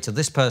 months later,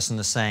 this person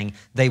is saying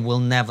they will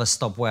never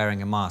stop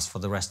wearing a mask for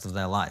the rest of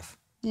their life.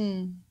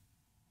 And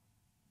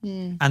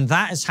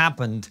that has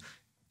happened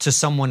to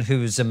someone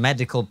who's a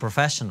medical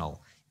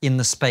professional in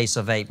the space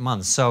of 8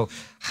 months. So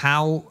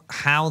how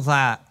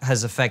that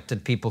has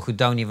affected people who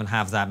don't even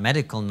have that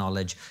medical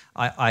knowledge,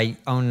 I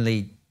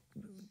only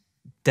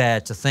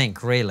dare to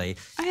think, really.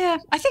 Yeah,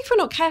 I think if we're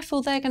not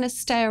careful, they're going to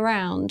stay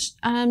around.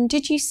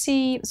 Did you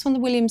see, it's one of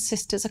the Williams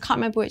sisters, I can't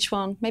remember which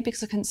one, maybe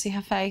because I couldn't see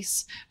her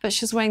face, but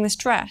she was wearing this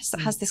dress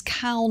that has this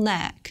cowl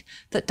neck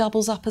that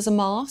doubles up as a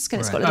mask, and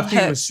it's got little hooks. I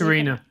think it was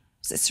Serena.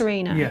 Was it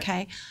Serena? Yeah.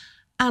 Okay.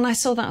 And I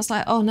saw that, I was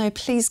like, oh no,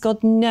 please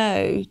God,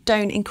 no,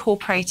 don't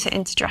incorporate it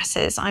into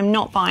dresses. I'm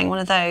not buying one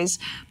of those.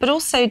 But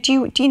also,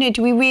 do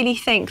we really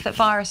think that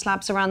virus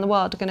labs around the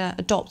world are going to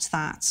adopt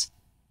that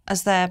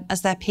as their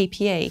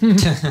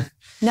PPE?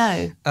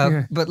 No.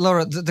 But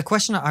Laura, the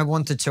question I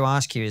wanted to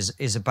ask you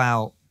is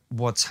about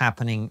what's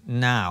happening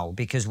now,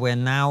 because we're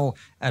now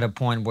at a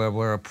point where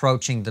we're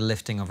approaching the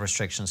lifting of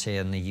restrictions here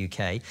in the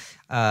UK,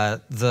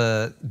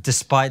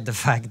 despite the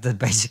fact that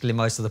basically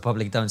most of the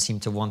public don't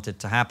seem to want it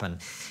to happen.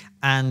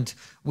 And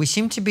we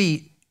seem to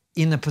be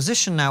in a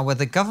position now where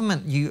the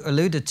government, you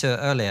alluded to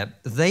earlier,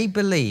 they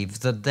believe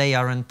that they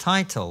are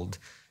entitled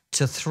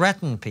to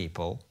threaten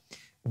people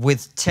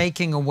with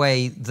taking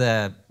away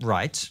their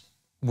rights,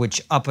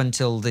 which up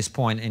until this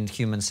point in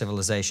human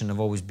civilization have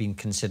always been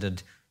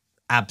considered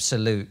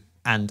absolute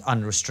and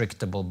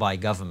unrestrictable by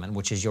government,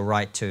 which is your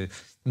right to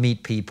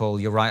meet people,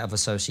 your right of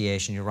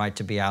association, your right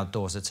to be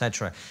outdoors,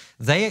 etc.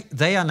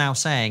 They are now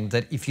saying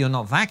that if you're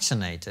not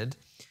vaccinated,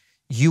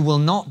 you will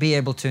not be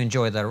able to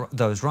enjoy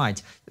those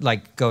rights,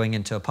 like going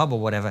into a pub or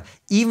whatever,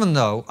 even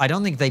though I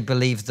don't think they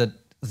believe that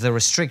the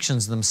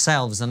restrictions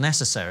themselves are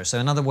necessary. So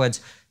in other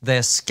words,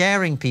 they're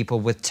scaring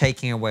people with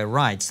taking away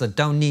rights that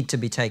don't need to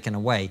be taken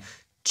away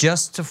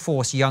just to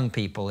force young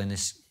people, in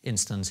this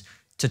instance,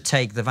 to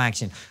take the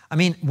vaccine. I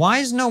mean, why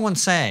is no one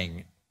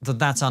saying that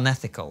that's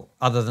unethical,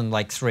 other than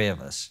like 3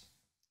 of us?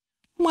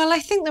 Well, I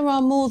think there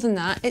are more than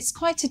that. It's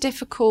quite a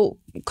difficult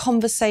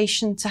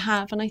conversation to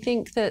have, and I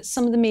think that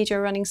some of the media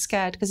are running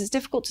scared because it's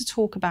difficult to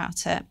talk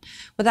about it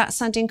without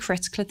sounding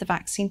critical of the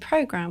vaccine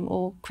programme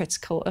or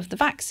critical of the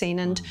vaccine.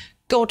 And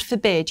God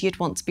forbid you'd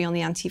want to be on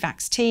the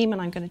anti-vax team,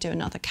 and I'm going to do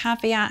another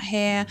caveat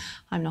here.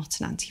 I'm not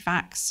an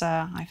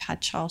anti-vaxxer. I've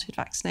had childhood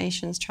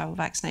vaccinations, travel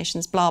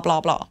vaccinations, blah,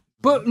 blah, blah.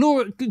 But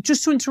Laura,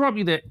 just to interrupt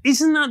you there,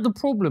 isn't that the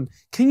problem?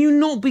 Can you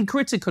not be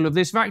critical of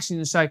this vaccine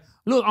and say,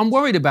 look, I'm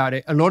worried about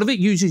it. A lot of it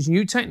uses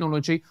new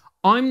technology.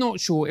 I'm not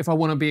sure if I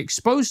want to be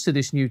exposed to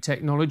this new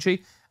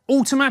technology.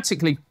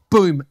 Automatically,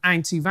 boom,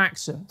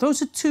 anti-vaxxer.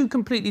 Those are 2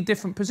 completely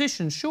different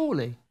positions,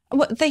 surely.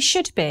 Well, they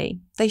should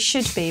be,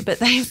 but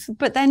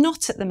they're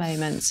not at the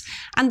moment.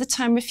 And the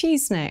term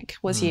refusenick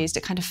was used.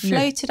 It kind of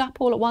floated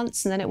up all at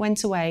once and then it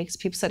went away because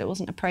people said it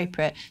wasn't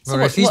appropriate. Well,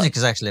 refusenick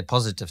is actually a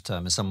positive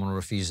term if someone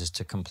refuses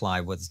to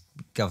comply with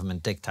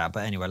government diktat.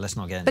 But anyway, let's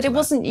not get into that. But it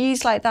wasn't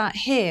used like that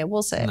here,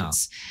 was it? No.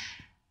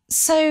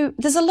 So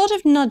there's a lot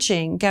of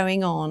nudging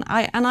going on.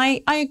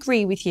 I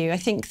agree with you. I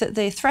think that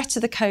the threat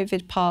of the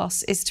COVID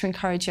pass is to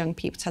encourage young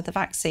people to have the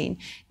vaccine.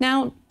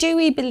 Now, do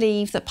we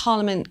believe that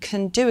Parliament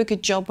can do a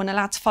good job when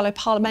allowed to follow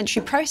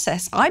parliamentary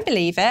process? I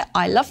believe it.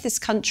 I love this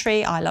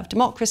country. I love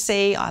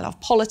democracy. I love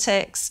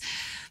politics.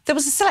 There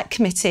was a select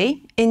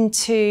committee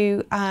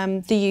into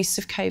the use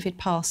of COVID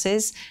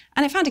passes,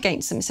 and it found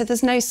against them. It said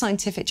there's no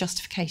scientific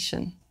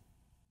justification.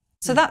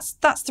 So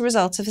that's the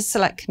result of a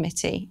select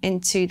committee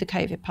into the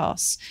COVID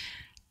pass.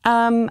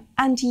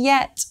 And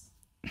yet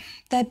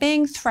they're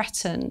being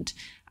threatened.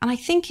 And I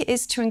think it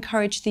is to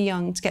encourage the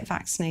young to get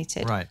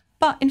vaccinated. Right.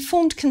 But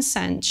informed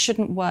consent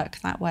shouldn't work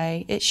that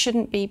way. It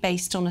shouldn't be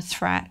based on a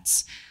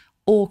threat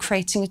or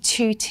creating a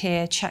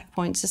 2-tier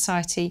checkpoint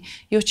society.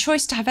 Your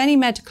choice to have any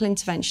medical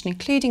intervention,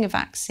 including a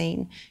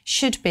vaccine,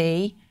 should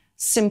be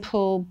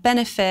simple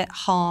benefit,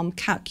 harm,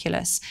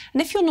 calculus. And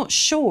if you're not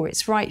sure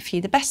it's right for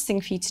you, the best thing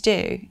for you to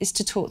do is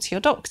to talk to your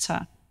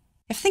doctor.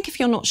 I think if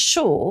you're not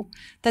sure,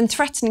 then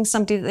threatening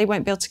somebody that they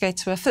won't be able to go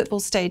to a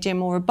football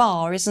stadium or a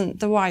bar isn't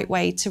the right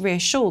way to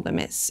reassure them.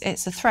 It's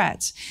a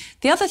threat.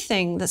 The other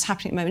thing that's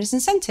happening at the moment is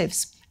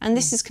incentives. And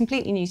this is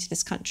completely new to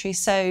this country.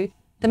 So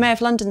the Mayor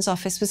of London's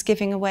office was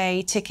giving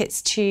away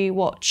tickets to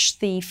watch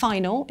the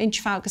final in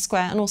Trafalgar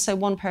Square and also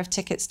 1 pair of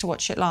tickets to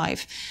watch it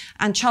live.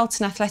 And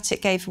Charlton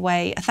Athletic gave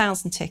away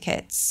 1,000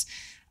 tickets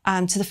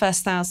to the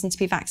first 1,000 to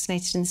be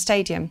vaccinated in the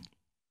stadium.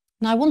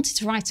 And I wanted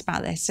to write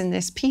about this in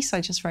this piece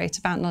I just wrote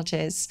about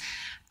nudges.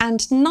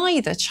 And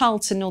neither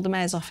Charlton nor the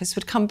Mayor's office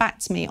would come back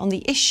to me on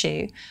the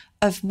issue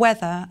of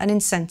whether an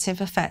incentive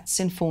affects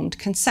informed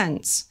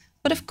consent.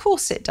 But of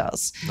course it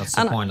does. That's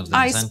the point of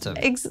the incentive.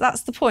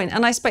 That's the point.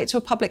 And I spoke to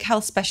a public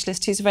health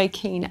specialist who's a very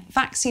keen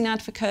vaccine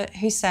advocate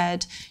who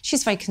said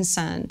she's very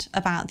concerned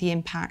about the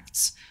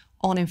impacts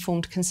on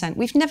informed consent.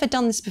 We've never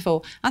done this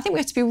before. I think we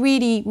have to be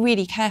really,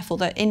 really careful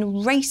that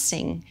in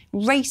racing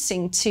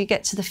to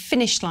get to the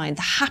finish line,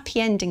 the happy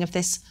ending of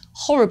this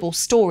horrible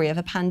story of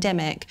a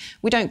pandemic,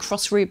 we don't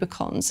cross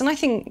Rubicons. And I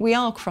think we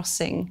are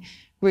crossing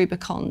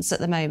Rubicons at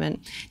the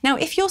moment. Now,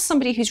 if you're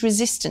somebody who's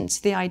resistant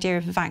to the idea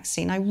of a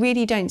vaccine, I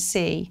really don't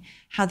see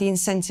how the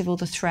incentive or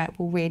the threat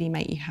will really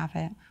make you have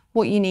it.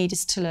 What you need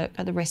is to look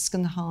at the risk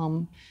and the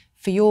harm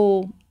for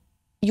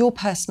your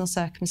personal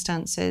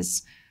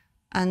circumstances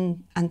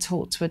and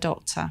talk to a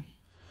doctor.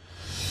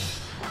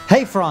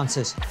 Hey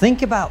Francis,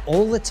 think about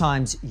all the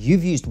times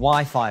you've used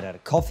Wi-Fi at a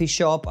coffee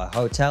shop, a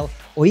hotel,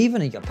 or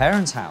even at your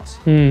parents' house.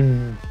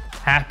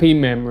 Happy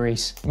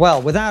memories.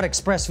 Well, without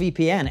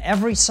ExpressVPN,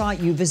 every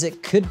site you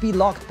visit could be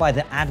locked by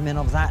the admin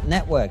of that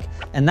network.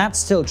 And that's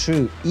still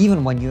true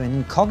even when you're in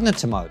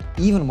incognito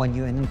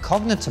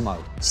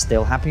mode.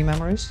 Still happy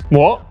memories?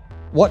 What?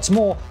 What's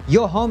more,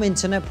 your home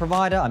internet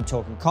provider, I'm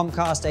talking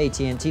Comcast,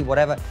 AT&T,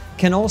 whatever,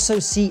 can also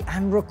see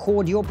and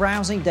record your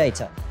browsing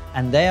data.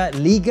 And they are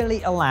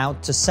legally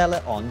allowed to sell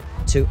it on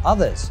to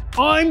others.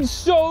 I'm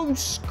so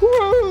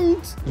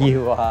screwed!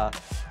 You are.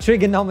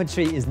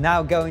 TRIGGERnometry is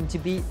now going to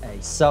be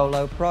a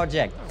solo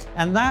project.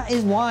 And that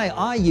is why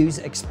I use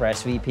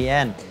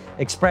ExpressVPN.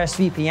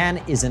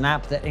 ExpressVPN is an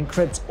app that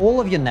encrypts all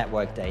of your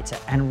network data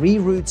and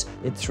reroutes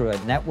it through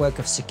a network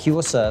of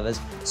secure servers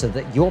so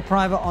that your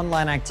private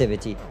online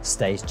activity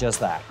stays just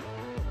that.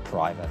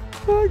 private.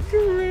 My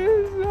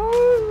career's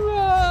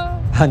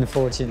over.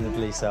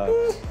 Unfortunately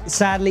so.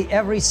 Sadly,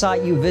 every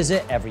site you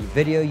visit, every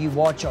video you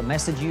watch or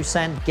message you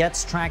send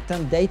gets tracked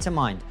and data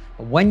mined.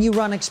 But when you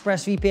run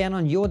ExpressVPN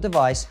on your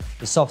device,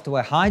 the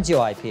software hides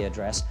your IP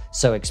address,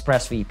 so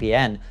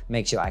ExpressVPN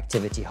makes your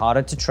activity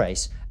harder to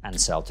trace and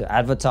sell to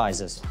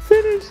advertisers.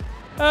 Finished.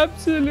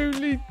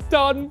 Absolutely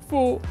done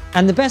for.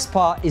 And the best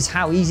part is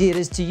how easy it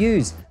is to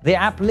use. The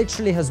app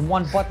literally has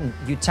one button.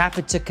 You tap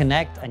it to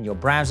connect and your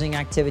browsing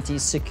activity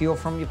is secure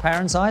from your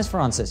parents' eyes,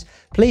 Francis.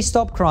 Please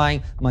stop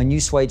crying. My new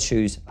suede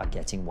shoes are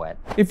getting wet.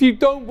 If you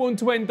don't want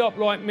to end up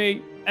like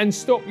me and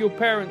stop your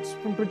parents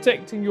from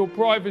protecting your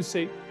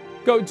privacy,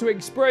 go to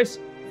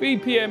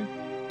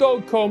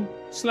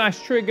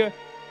expressvpn.com/trigger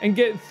and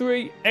get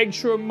 3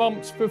 extra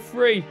months for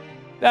free.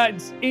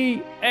 That's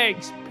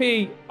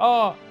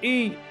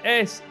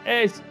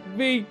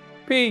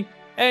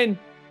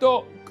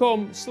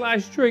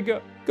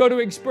expressvpn.com/trigger. Go to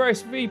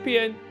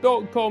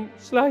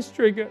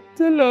expressvpn.com/trigger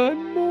to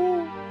learn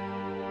more.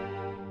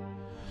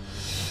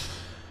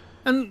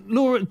 And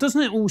Laura,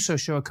 doesn't it also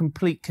show a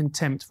complete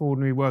contempt for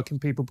ordinary working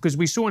people? Because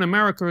we saw in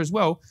America as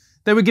well,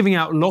 they were giving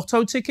out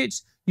lotto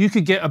tickets. You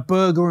could get a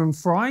burger and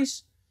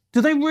fries.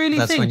 Do they really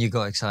think... That's when you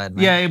got excited,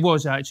 man. Yeah, it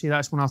was actually.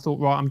 That's when I thought,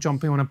 right, I'm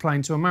jumping on a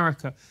plane to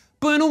America.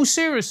 But in all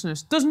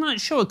seriousness, doesn't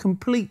that show a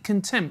complete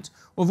contempt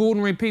of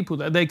ordinary people,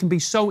 that they can be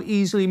so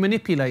easily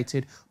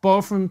manipulated by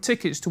offering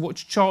tickets to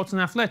watch Charlton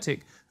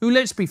Athletic, who,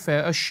 let's be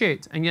fair, are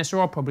shit? And yes, there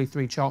are probably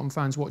 3 Charlton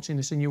fans watching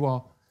this, and you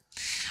are.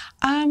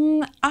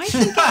 I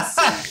think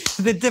it's...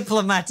 The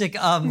diplomatic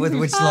with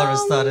which Laura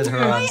started her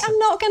answer. I'm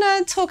not going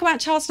to talk about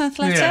Charlton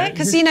Athletic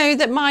because you know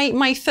that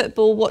my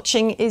football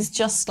watching is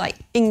just like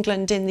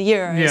England in the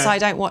Euros. Yeah. I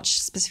don't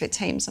watch specific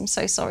teams. I'm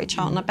so sorry,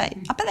 Charlton. I bet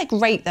they're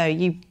great though,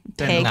 you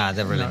pig. No,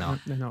 they're really not.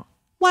 They're not.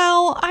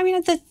 Well, I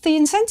mean, the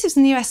incentives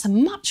in the US are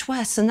much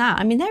worse than that.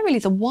 I mean, they're really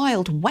the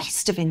Wild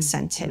West of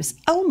incentives.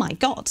 Oh my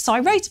God. So I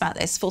wrote about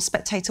this for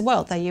Spectator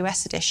World, their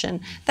US edition.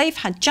 They've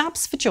had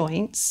jabs for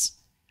joints.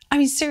 I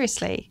mean,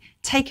 seriously,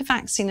 take a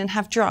vaccine and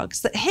have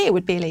drugs that here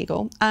would be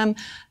illegal.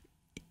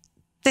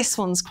 This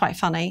one's quite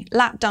funny.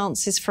 Lap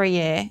dances for a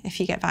year if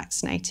you get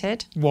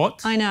vaccinated.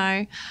 What? I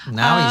know.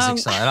 Now he's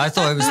excited. I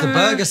thought it was the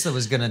burgers that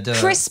was going to do it.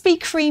 Krispy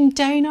Kreme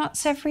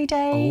donuts every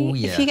day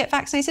if you get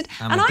vaccinated.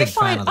 I'm a big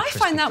fan of the I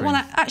find that Krispy one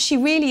Kreme.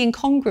 actually really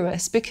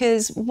incongruous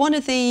because one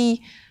of the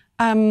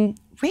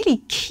really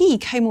key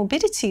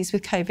comorbidities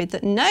with COVID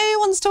that no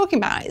one's talking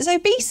about is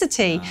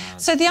obesity.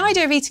 So the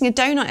idea of eating a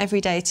donut every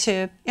day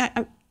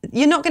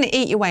you're not going to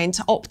eat your way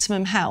into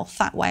optimum health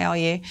that way, are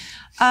you?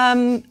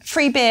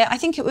 Free beer. I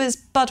think it was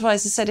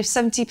Budweiser said if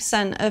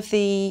 70% of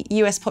the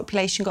US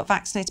population got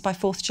vaccinated by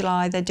 4th of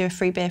July, they'd do a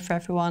free beer for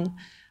everyone.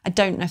 I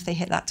don't know if they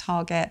hit that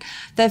target.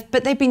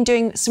 But they've been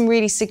doing some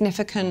really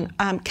significant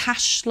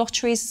cash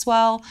lotteries as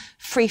well,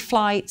 free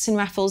flights and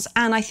raffles,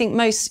 and I think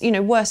most,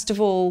 worst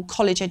of all,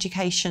 college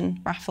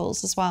education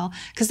raffles as well,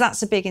 because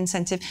that's a big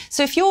incentive.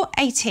 So if you're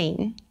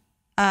 18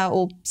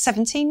 or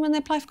 17 when they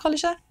apply for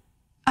college there,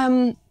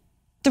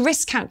 the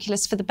risk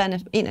calculus for the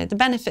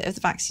benefit of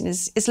the vaccine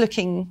is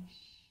looking.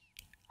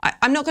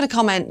 I'm not going to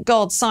comment.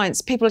 God,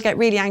 science. People will get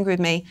really angry with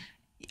me.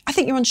 I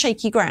think you're on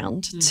shaky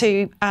ground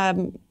to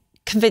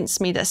convince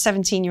me that a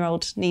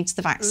 17-year-old needs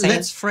the vaccine.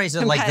 Let's phrase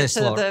it like this,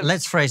 Laura.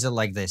 Let's phrase it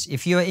like this.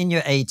 If you're in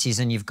your 80s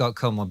and you've got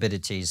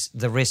comorbidities,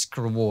 the risk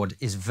reward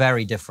is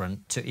very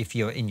different to if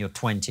you're in your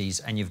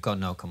 20s and you've got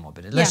no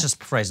comorbidity. Let's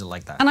just phrase it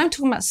like that. And I'm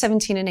talking about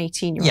 17 and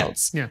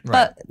 18-year-olds. Yeah.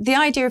 But the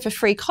idea of a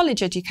free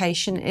college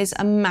education is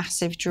a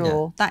massive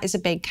draw. Yeah. That is a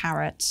big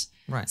carrot.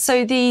 Right.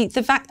 So we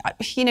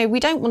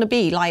don't want to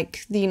be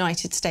like the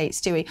United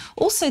States, do we?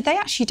 Also, they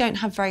actually don't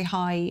have very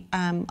high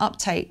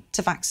uptake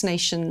to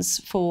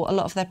vaccinations for a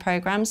lot of their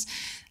programs.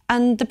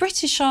 And the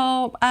British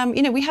are,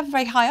 we have a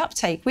very high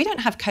uptake. We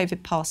don't have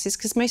COVID passes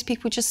because most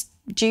people just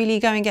duly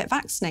go and get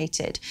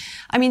vaccinated.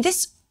 I mean,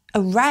 this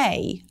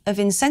array of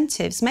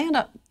incentives may end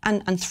up,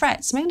 and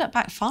threats may end up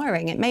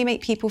backfiring. It may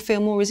make people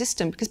feel more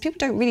resistant because people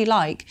don't really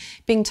like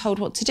being told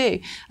what to do.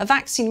 A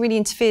vaccine really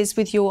interferes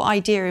with your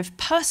idea of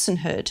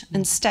personhood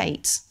and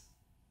state.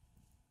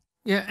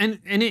 Yeah, and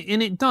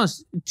it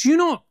does. Do you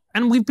not,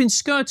 and we've been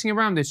skirting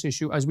around this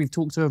issue as we've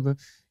talked over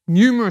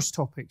numerous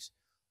topics.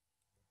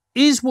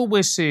 Is what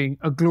we're seeing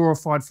a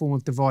glorified form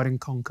of divide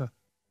and conquer?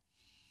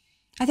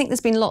 I think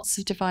there's been lots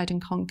of divide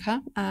and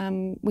conquer.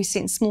 We see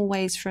it in small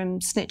ways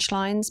from snitch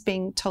lines,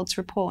 being told to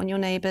report on your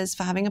neighbours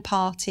for having a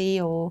party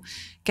or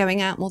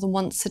going out more than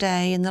once a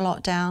day in the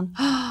lockdown.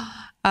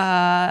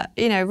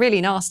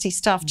 Really nasty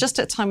stuff, just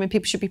at a time when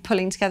people should be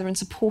pulling together and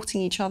supporting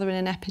each other in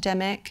an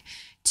epidemic,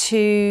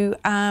 to,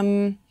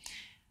 what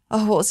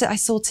was it I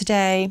saw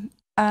today?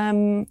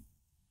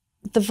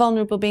 The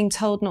vulnerable being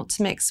told not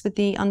to mix with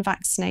the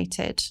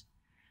unvaccinated,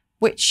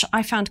 which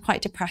I found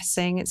quite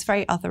depressing. It's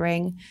very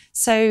othering.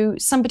 So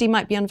somebody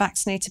might be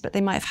unvaccinated, but they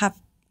might have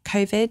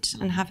COVID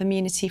and have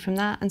immunity from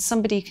that, and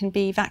somebody can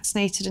be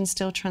vaccinated and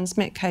still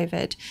transmit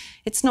COVID.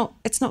 It's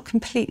not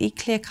completely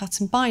clear-cut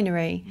and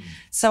binary.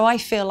 So I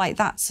feel like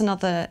it's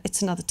another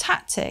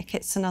tactic,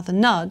 it's another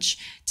nudge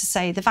to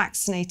say the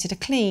vaccinated are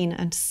clean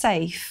and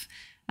safe,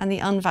 and the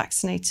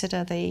unvaccinated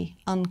are the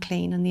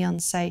unclean and the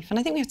unsafe. And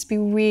I think we have to be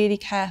really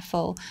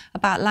careful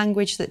about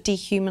language that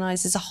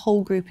dehumanises a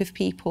whole group of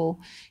people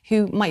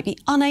who might be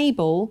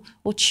unable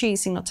or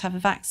choosing not to have a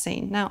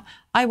vaccine. Now,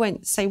 I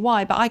won't say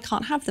why, but I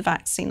can't have the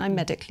vaccine. I'm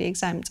medically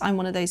exempt. I'm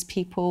one of those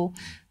people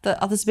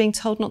that others are being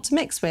told not to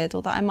mix with,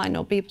 or that I might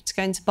not be able to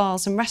go into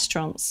bars and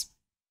restaurants.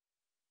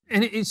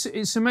 And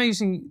it's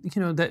amazing,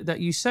 you know, that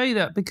you say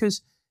that,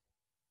 because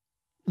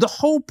the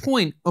whole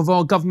point of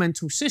our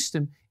governmental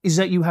system is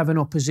that you have an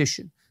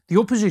opposition. The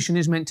opposition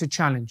is meant to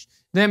challenge.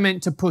 They're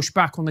meant to push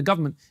back on the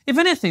government. If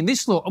anything,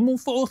 this lot are more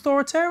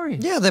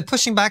authoritarian. Yeah, they're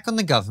pushing back on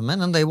the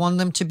government, and they want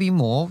them to be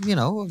more, you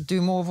know,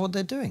 do more of what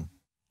they're doing.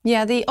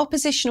 Yeah, the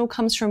opposition all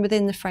comes from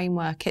within the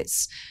framework.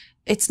 It's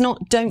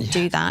not don't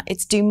do that.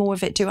 It's do more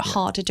of it, do it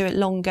harder, do it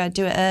longer,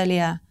 do it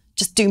earlier.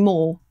 Just do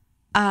more.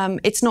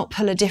 It's not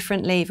pull a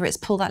different lever, it's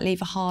pull that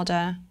lever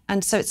harder.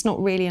 And so it's not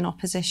really an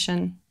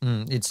opposition.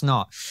 It's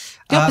not.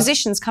 The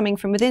opposition's coming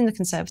from within the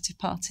Conservative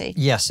Party.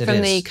 Yes, it is.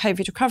 From the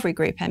COVID recovery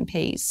group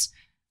MPs.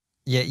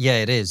 Yeah,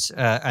 it is.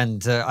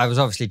 And I was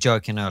obviously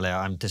joking earlier.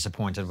 I'm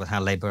disappointed with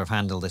how Labour have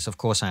handled this. Of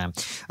course I am.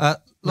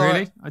 Laura,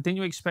 really? Didn't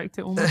you expect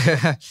it almost?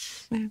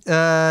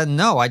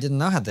 No, I didn't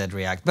know how they'd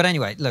react. But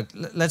anyway, look,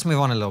 let's move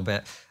on a little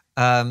bit.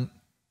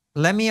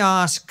 Let me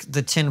ask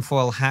the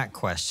tinfoil hat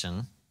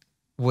question,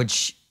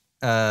 which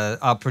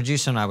our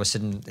producer and I were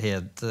sitting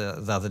here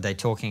the other day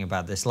talking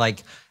about this.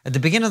 Like, at the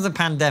beginning of the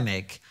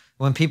pandemic,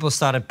 when people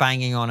started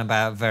banging on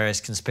about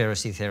various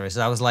conspiracy theories,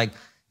 I was like,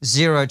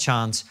 zero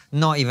chance,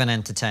 not even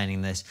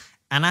entertaining this.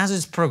 And as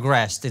it's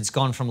progressed, it's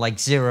gone from like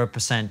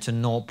 0% to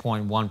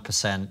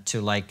 0.1%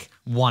 to like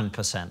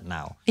 1%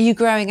 now. Are you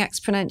growing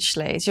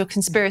exponentially? Is your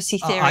conspiracy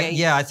theory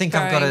yeah, I think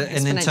I've got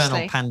an internal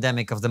exponentially?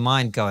 pandemic of the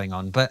mind going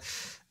on. But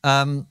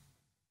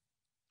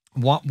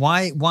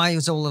why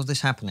is all of this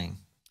happening?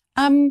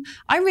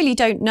 I really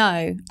don't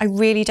know. I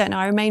really don't know.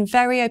 I remain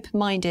very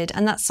open-minded,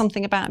 and that's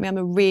something about me. I'm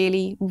a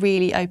really,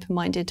 really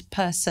open-minded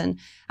person.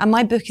 And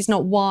my book is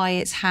not why,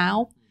 it's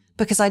how,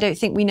 because I don't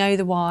think we know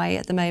the why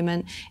at the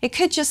moment. It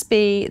could just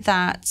be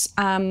that,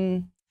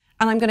 and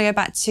I'm going to go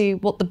back to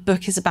what the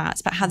book is about.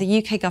 It's about how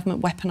the UK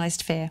government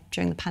weaponised fear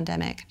during the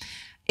pandemic.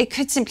 It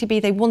could simply be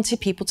they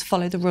wanted people to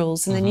follow the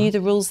rules, and they knew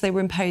the rules they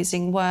were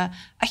imposing were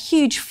a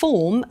huge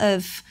form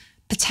of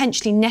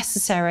potentially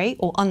necessary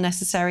or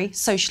unnecessary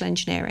social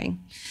engineering.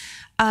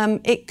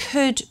 It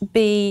could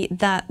be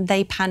that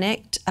they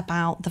panicked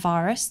about the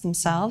virus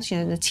themselves, you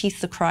know, in the teeth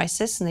of the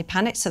crisis, and they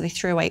panicked, so they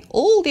threw away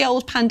all the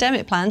old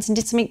pandemic plans and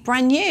did something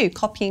brand new,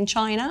 copying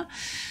China.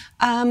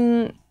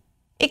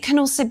 It can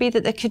also be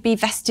that there could be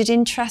vested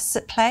interests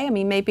at play. I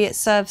mean, maybe it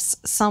serves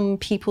some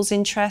people's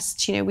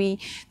interests. You know,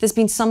 there's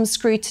been some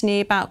scrutiny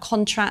about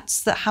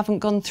contracts that haven't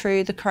gone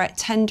through the correct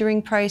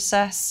tendering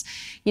process.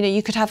 You know,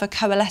 you could have a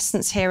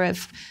coalescence here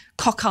of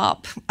cock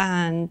up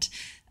and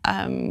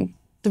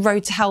the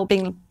road to hell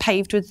being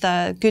paved with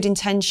good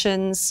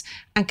intentions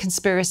and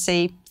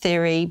conspiracy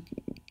theory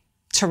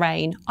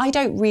terrain. I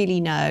don't really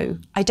know.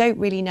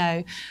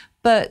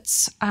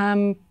 But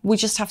we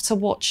just have to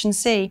watch and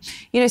see.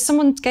 You know,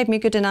 someone gave me a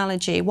good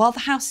analogy. While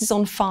the house is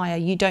on fire,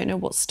 you don't know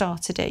what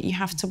started it. You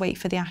have to wait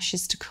for the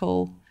ashes to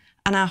cool.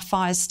 And our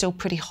fire's still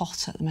pretty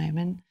hot at the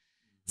moment.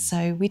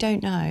 So we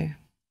don't know.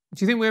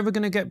 Do you think we're ever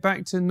going to get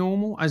back to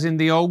normal, as in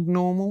the old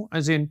normal,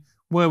 as in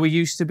where we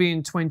used to be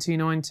in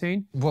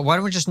 2019? Well, why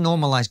don't we just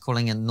normalise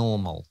calling it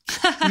normal?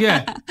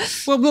 Yeah.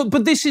 Well,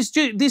 but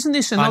isn't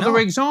this another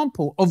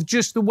example of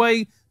just the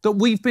way that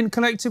we've been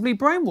collectively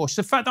brainwashed?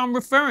 The fact that I'm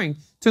referring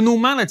to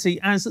normality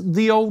as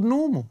the old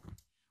normal.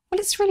 Well,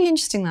 it's really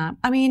interesting that.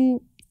 I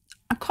mean,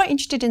 I'm quite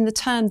interested in the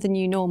term the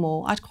new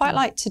normal. I'd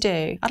like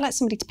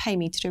somebody to pay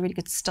me to do a really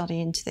good study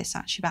into this,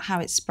 actually, about how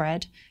it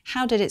spread.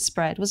 How did it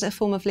spread? Was it a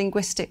form of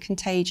linguistic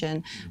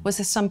contagion? Was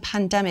there some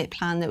pandemic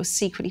plan that was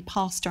secretly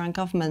passed around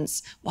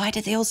governments? Why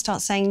did they all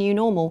start saying new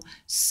normal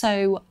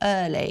so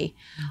early?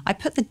 I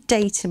put the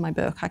date in my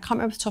book. I can't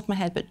remember off the top of my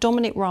head, but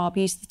Dominic Raab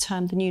used the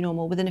term the new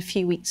normal within a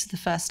few weeks of the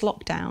first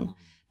lockdown.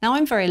 Now,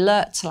 I'm very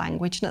alert to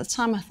language, and at the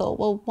time I thought,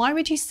 well, why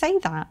would you say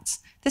that?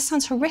 This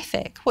sounds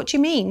horrific. What do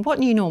you mean? What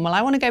new normal?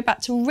 I want to go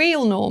back to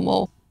real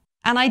normal.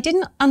 And I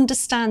didn't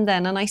understand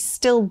then, and I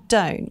still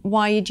don't,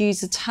 why you'd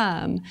use a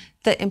term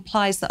that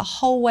implies that a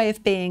whole way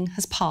of being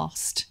has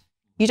passed.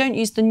 You don't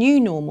use the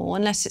new normal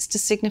unless it's to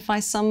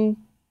signify some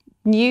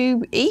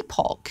new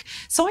epoch.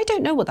 So I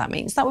don't know what that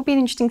means. That would be an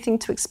interesting thing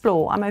to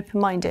explore. I'm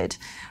open-minded.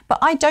 But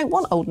I don't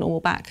want old normal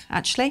back,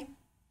 actually.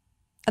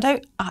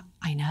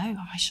 I know,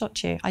 I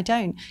shocked you. I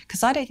don't,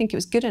 because I don't think it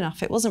was good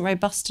enough. It wasn't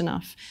robust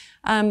enough.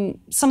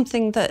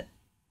 Something that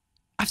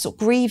I've sort of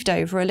grieved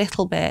over a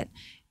little bit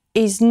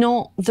is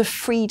not the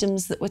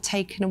freedoms that were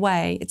taken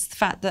away. It's the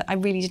fact that I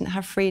really didn't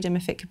have freedom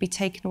if it could be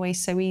taken away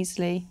so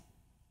easily.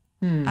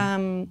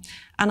 And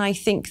I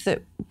think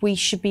that we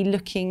should be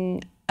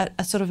looking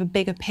a sort of a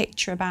bigger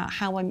picture about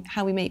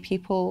how we make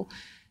people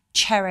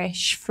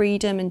cherish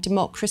freedom and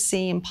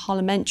democracy and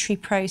parliamentary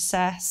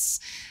process.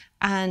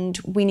 And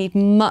we need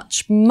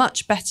much,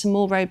 much better,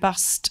 more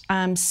robust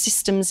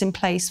systems in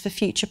place for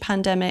future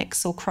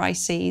pandemics or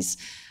crises.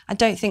 I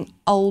don't think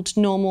old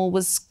normal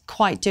was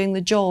quite doing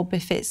the job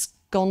if it's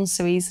gone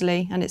so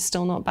easily and it's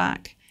still not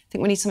back. I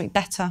think we need something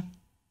better.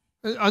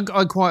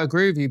 I quite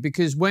agree with you,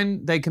 because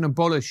when they can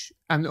abolish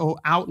or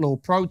outlaw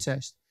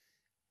protest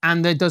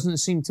and there doesn't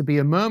seem to be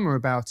a murmur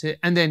about it,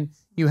 and then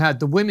you had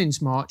the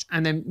Women's March,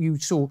 and then you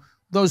saw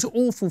those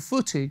awful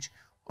footage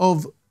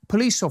of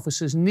police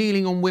officers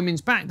kneeling on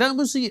women's back. That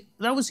was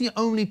the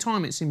only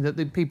time it seemed that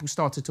the people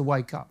started to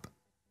wake up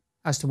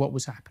as to what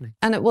was happening.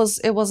 And it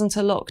wasn't a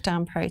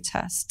lockdown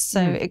protest,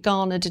 so it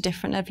garnered a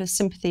different level of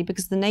sympathy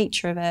because of the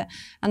nature of it,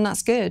 and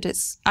that's good.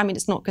 It's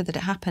not good that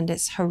it happened,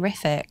 it's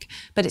horrific,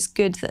 but it's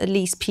good that at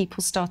least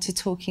people started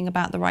talking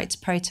about the right to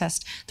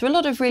protest. There are a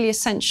lot of really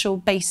essential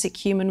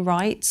basic human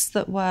rights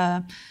that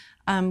were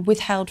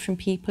withheld from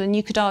people, and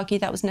you could argue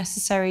that was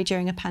necessary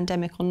during a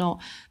pandemic or not,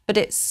 but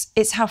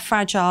it's how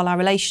fragile our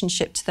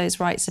relationship to those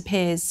rights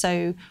appears.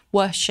 So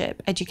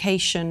worship,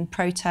 education,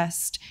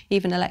 protest,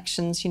 even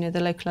elections,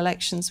 the local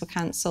elections were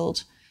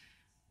cancelled,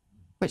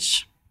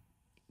 which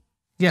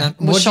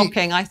was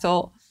shocking, I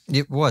thought.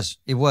 It was.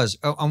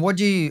 Oh,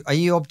 and are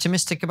you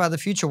optimistic about the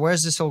future? Where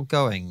is this all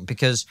going?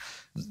 Because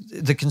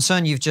the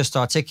concern you've just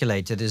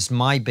articulated is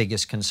my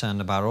biggest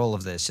concern about all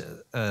of this.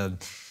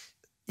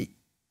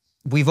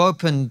 We've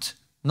opened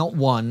not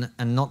one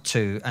and not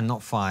two and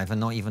not five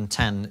and not even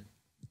 10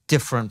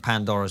 different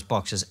Pandora's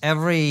boxes.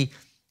 Every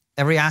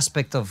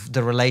aspect of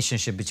the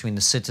relationship between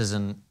the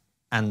citizen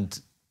and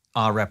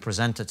our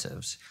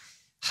representatives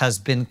has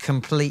been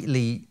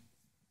completely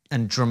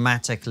and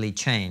dramatically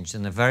changed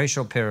in a very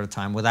short period of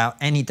time without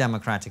any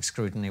democratic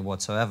scrutiny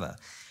whatsoever.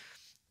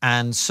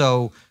 And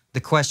so the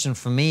question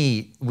for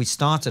me, we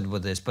started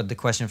with this, but the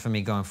question for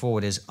me going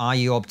forward is, are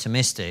you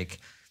optimistic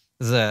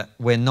that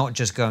we're not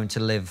just going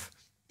to live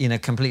in a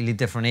completely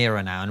different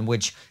era now, in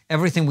which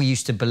everything we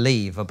used to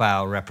believe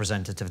about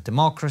representative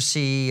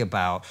democracy,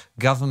 about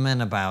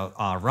government, about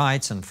our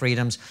rights and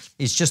freedoms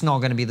is just not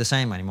going to be the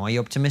same anymore? Are you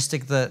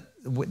optimistic that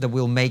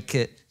we'll make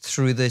it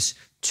through this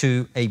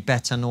to a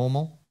better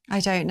normal?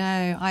 I don't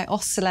know. I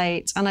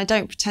oscillate, and I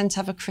don't pretend to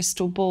have a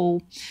crystal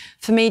ball.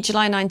 For me,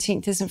 July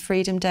 19th isn't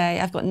Freedom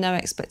Day. I've got no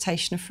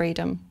expectation of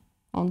freedom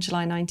on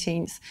July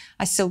 19th.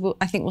 I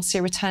think we'll see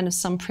a return of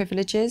some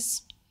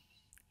privileges.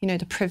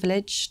 The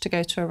privilege to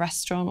go to a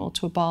restaurant or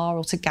to a bar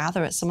or to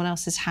gather at someone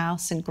else's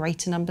house in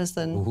greater numbers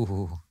than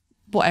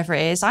whatever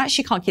it is. I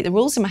actually can't keep the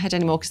rules in my head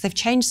anymore because they've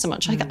changed so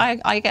much.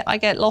 I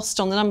get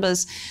lost on the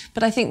numbers.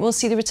 But I think we'll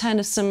see the return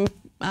of some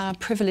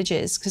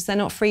privileges, because they're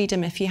not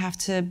freedom if you have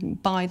to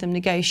buy them,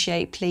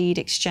 negotiate, plead,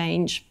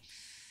 exchange.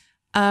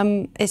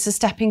 It's a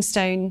stepping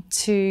stone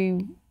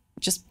to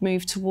just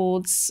move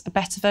towards a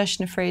better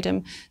version of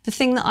freedom. The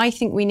thing that I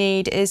think we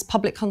need is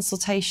public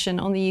consultation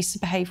on the use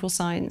of behavioural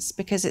science,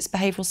 because it's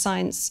behavioural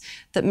science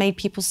that made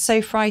people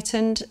so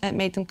frightened, it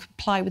made them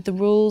comply with the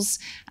rules,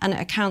 and it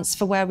accounts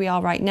for where we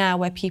are right now,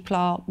 where people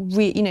are,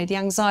 the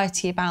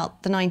anxiety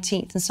about the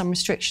 19th and some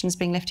restrictions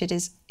being lifted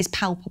is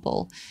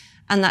palpable.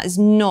 And that is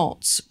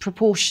not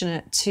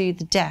proportionate to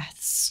the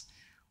deaths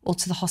or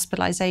to the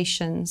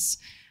hospitalisations.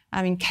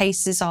 I mean,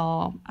 cases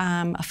are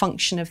a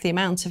function of the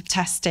amount of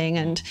testing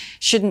and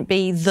shouldn't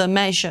be the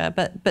measure,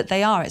 but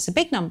they are. It's a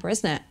big number,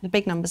 isn't it? The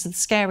big numbers are the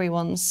scary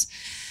ones.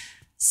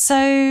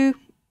 So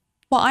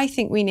what I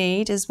think we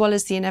need, as well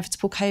as the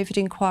inevitable COVID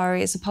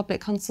inquiry, is a public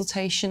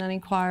consultation and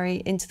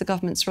inquiry into the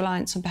government's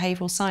reliance on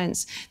behavioural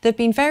science. There have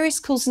been various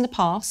calls in the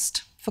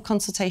past for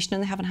consultation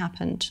and they haven't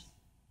happened.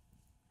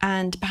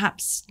 And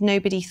perhaps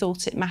nobody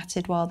thought it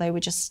mattered while they were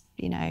just,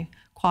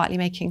 quietly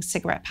making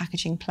cigarette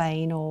packaging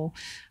plain, or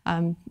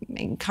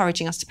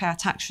encouraging us to pay our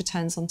tax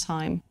returns on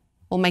time,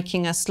 or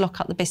making us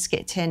lock up the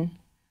biscuit tin.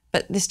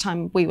 But this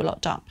time we were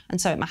locked up, and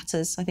so it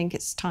matters. I think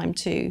it's time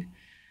to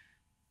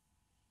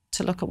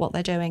look at what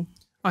they're doing.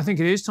 I think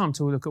it is time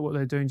to look at what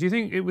they're doing. Do you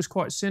think it was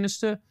quite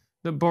sinister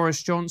that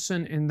Boris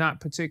Johnson in that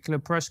particular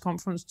press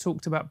conference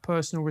talked about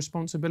personal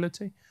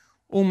responsibility,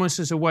 almost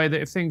as a way that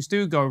if things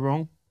do go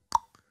wrong,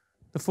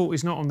 the fault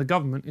is not on the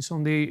government, it's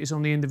on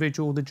the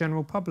individual, the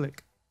general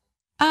public?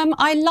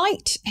 I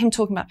liked him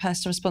talking about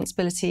personal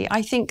responsibility.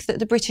 I think that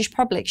the British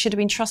public should have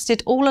been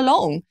trusted all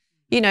along.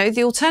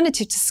 The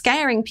alternative to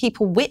scaring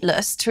people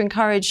witless to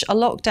encourage a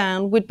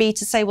lockdown would be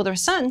to say, well, there are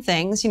certain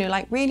things,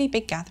 like really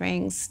big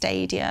gatherings,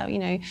 stadia,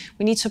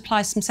 we need to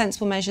apply some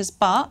sensible measures,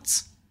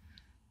 but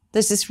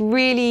there's this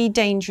really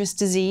dangerous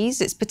disease.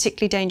 It's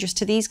particularly dangerous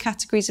to these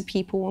categories of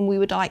people, and we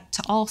would like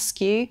to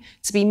ask you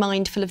to be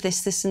mindful of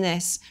this, this and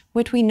this.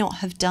 Would we not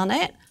have done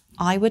it?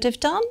 I would have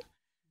done.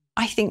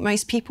 I think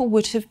most people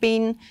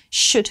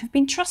should have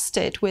been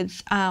trusted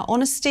with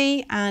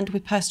honesty and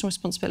with personal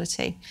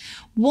responsibility.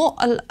 What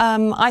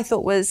I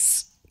thought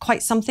was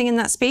quite something in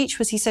that speech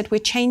was he said, we're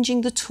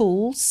changing the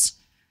tools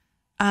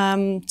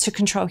to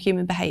control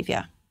human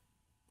behaviour.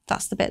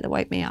 That's the bit that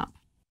woke me up.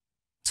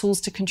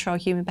 tools to control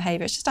human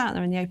behaviour. It's just out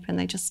there in the open.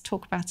 They just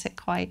talk about it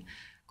quite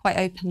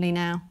openly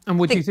now. And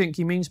what do you think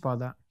he means by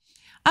that?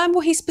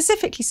 Well, he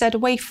specifically said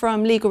away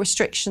from legal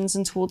restrictions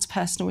and towards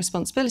personal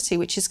responsibility,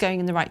 which is going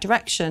in the right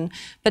direction.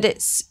 But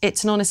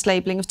it's an honest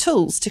labelling of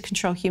tools to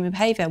control human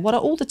behaviour. What are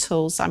all the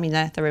tools? I mean,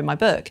 they're in my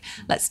book.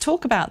 Let's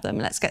talk about them.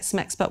 Let's get some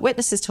expert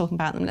witnesses talking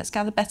about them. Let's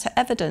gather better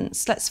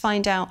evidence. Let's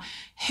find out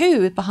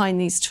who is behind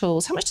these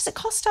tools. How much does it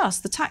cost us,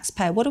 the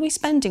taxpayer? What are we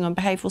spending on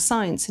behavioural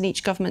science in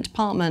each government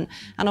department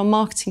and on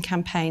marketing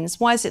campaigns?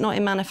 Why is it not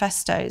in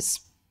manifestos?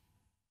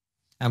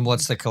 And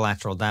what's the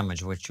collateral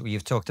damage, which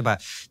you've talked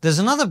about? There's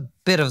another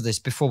bit of this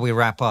before we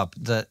wrap up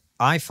that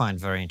I find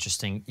very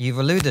interesting. You've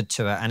alluded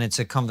to it, and it's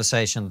a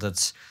conversation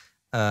that's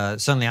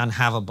certainly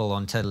unhavable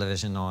on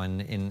television or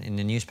in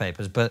the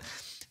newspapers. But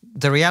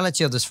the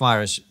reality of this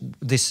virus,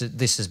 this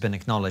has been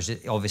acknowledged,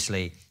 it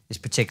obviously is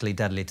particularly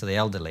deadly to the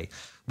elderly.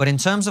 But in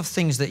terms of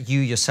things that you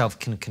yourself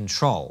can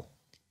control,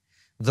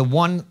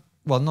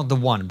 not the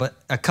one, but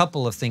a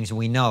couple of things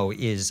we know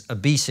is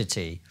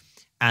obesity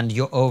and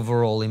your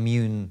overall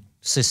immune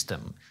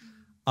system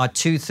are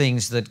two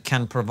things that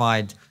can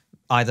provide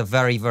either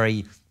very,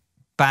 very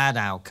bad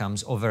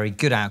outcomes or very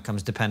good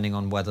outcomes, depending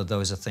on whether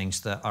those are things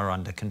that are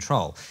under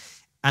control.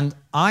 And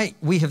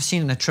we have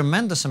seen a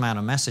tremendous amount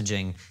of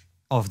messaging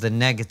of the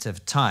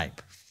negative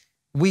type.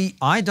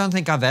 I don't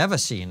think I've ever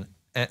seen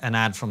an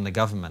ad from the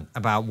government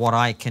about what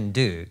I can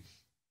do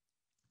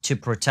to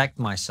protect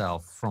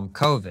myself from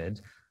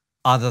COVID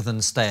other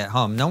than stay at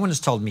home. No one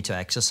has told me to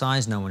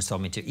exercise. No one's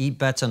told me to eat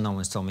better. No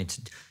one's told me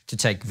to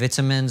take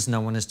vitamins.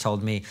 No one has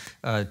told me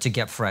to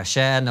get fresh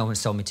air. No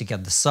one's told me to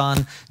get the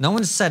sun. No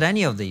one's said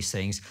any of these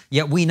things.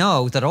 Yet we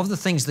know that of the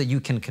things that you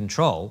can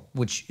control,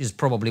 which is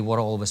probably what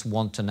all of us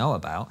want to know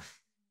about,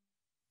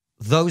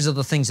 those are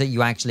the things that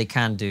you actually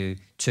can do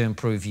to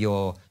improve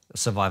your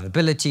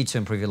survivability, to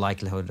improve your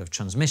likelihood of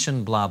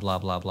transmission, blah, blah,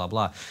 blah, blah,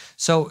 blah.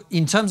 So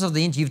in terms of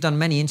you've done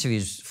many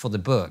interviews for the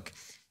book.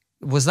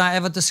 Was that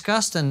ever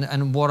discussed,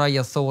 and what are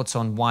your thoughts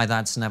on why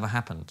that's never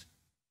happened?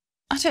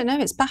 I don't know,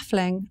 it's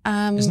baffling.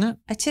 Isn't it?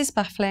 It is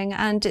baffling,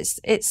 and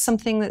it's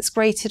something that's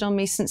grated on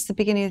me since the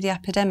beginning of the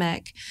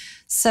epidemic.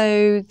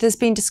 So there's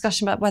been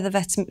discussion about whether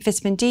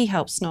vitamin D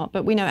helps not,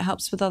 but we know it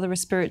helps with other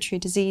respiratory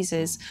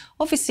diseases.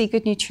 Obviously,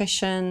 good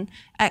nutrition,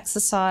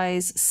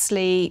 exercise,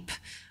 sleep,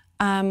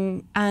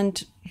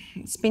 and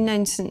it's been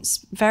known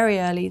since very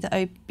early that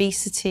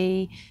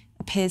obesity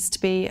appears to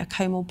be a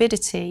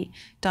comorbidity,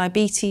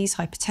 diabetes,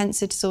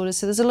 hypertensive disorders.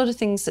 So there's a lot of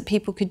things that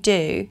people could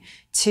do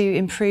to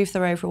improve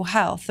their overall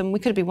health, and we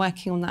could have been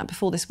working on that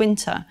before this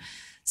winter.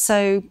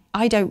 So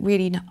I don't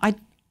really know.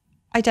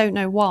 I don't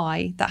know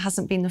why that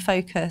hasn't been the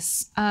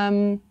focus.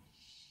 But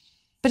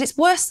it's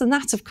worse than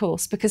that, of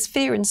course, because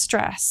fear and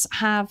stress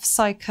have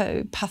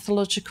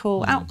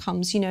psychopathological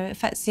outcomes. You know, it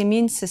affects the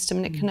immune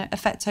system and it can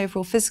affect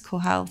overall physical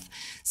health.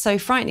 So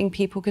frightening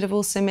people could have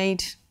also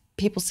made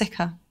people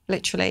sicker,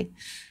 literally.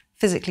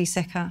 Physically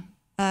sicker,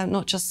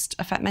 not just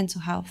affect mental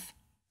health.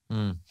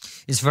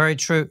 It's very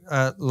true.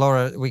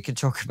 Laura, we could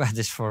talk about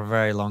this for a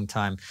very long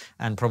time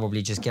and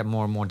probably just get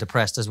more and more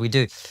depressed as we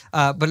do.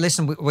 But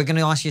listen, we're going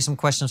to ask you some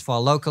questions for our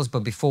locals,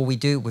 but before we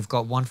do, we've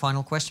got one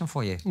final question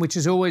for you. Which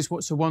is always,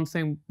 what's the one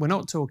thing we're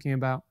not talking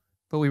about,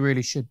 but we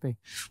really should be?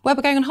 Well,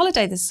 we're going on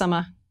holiday this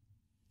summer.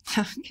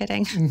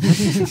 Kidding.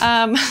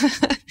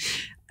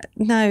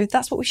 No,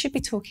 that's what we should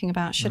be talking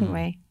about, shouldn't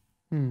we?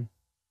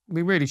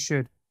 We really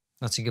should.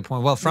 That's a good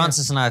point. Well,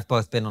 Francis and I have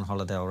both been on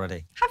holiday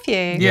already. Have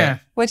you? Yeah.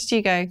 Where did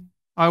you go?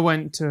 I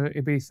went to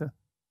Ibiza.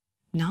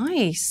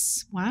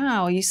 Nice.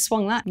 Wow, you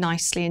swung that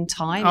nicely in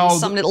time. Oh,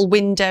 some little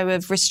window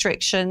of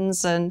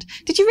restrictions. And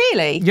did you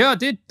really? Yeah, I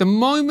did. The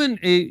moment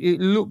it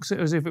looks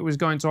as if it was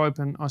going to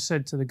open, I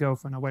said to the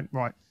girlfriend, I went,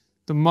 right,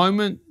 the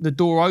moment the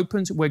door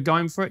opens, we're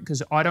going for it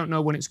because I don't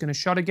know when it's going to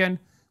shut again.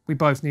 We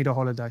both need a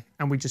holiday.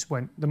 And we just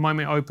went. The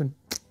moment it opened,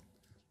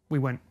 we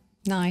went.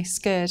 Nice,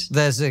 good.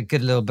 There's a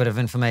good little bit of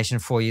information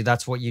for you.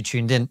 That's what you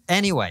tuned in.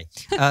 Anyway,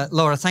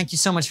 Laura, thank you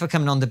so much for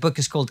coming on. The book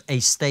is called A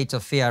State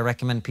of Fear. I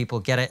recommend people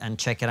get it and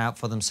check it out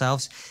for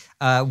themselves.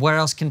 Where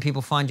else can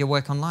people find your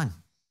work online?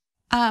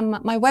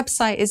 My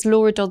website is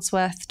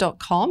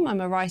lauradodsworth.com.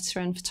 I'm a writer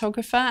and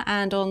photographer.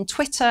 And on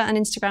Twitter and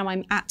Instagram,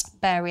 I'm at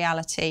Bear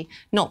Reality.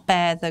 Not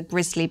Bear the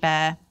grizzly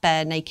bear,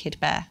 Bear Naked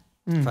Bear.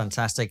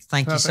 Fantastic.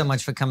 Thank you so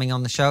much for coming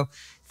on the show.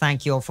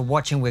 Thank you all for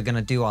watching. We're going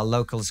to do our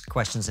locals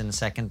questions in a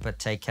second, but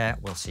take care.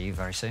 We'll see you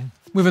very soon.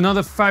 With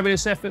another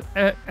fabulous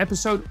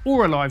episode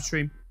or a live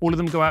stream. All of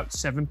them go out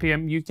 7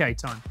 p.m. UK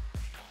time.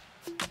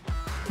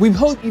 We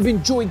hope you've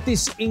enjoyed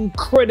this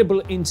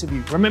incredible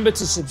interview. Remember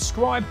to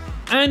subscribe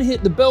and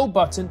hit the bell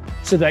button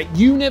so that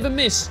you never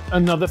miss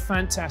another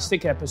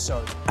fantastic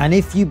episode. And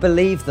if you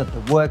believe that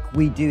the work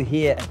we do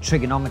here at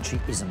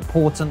TRIGGERnometry is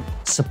important,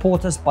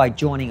 support us by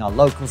joining our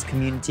locals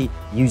community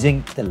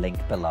using the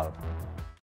link below.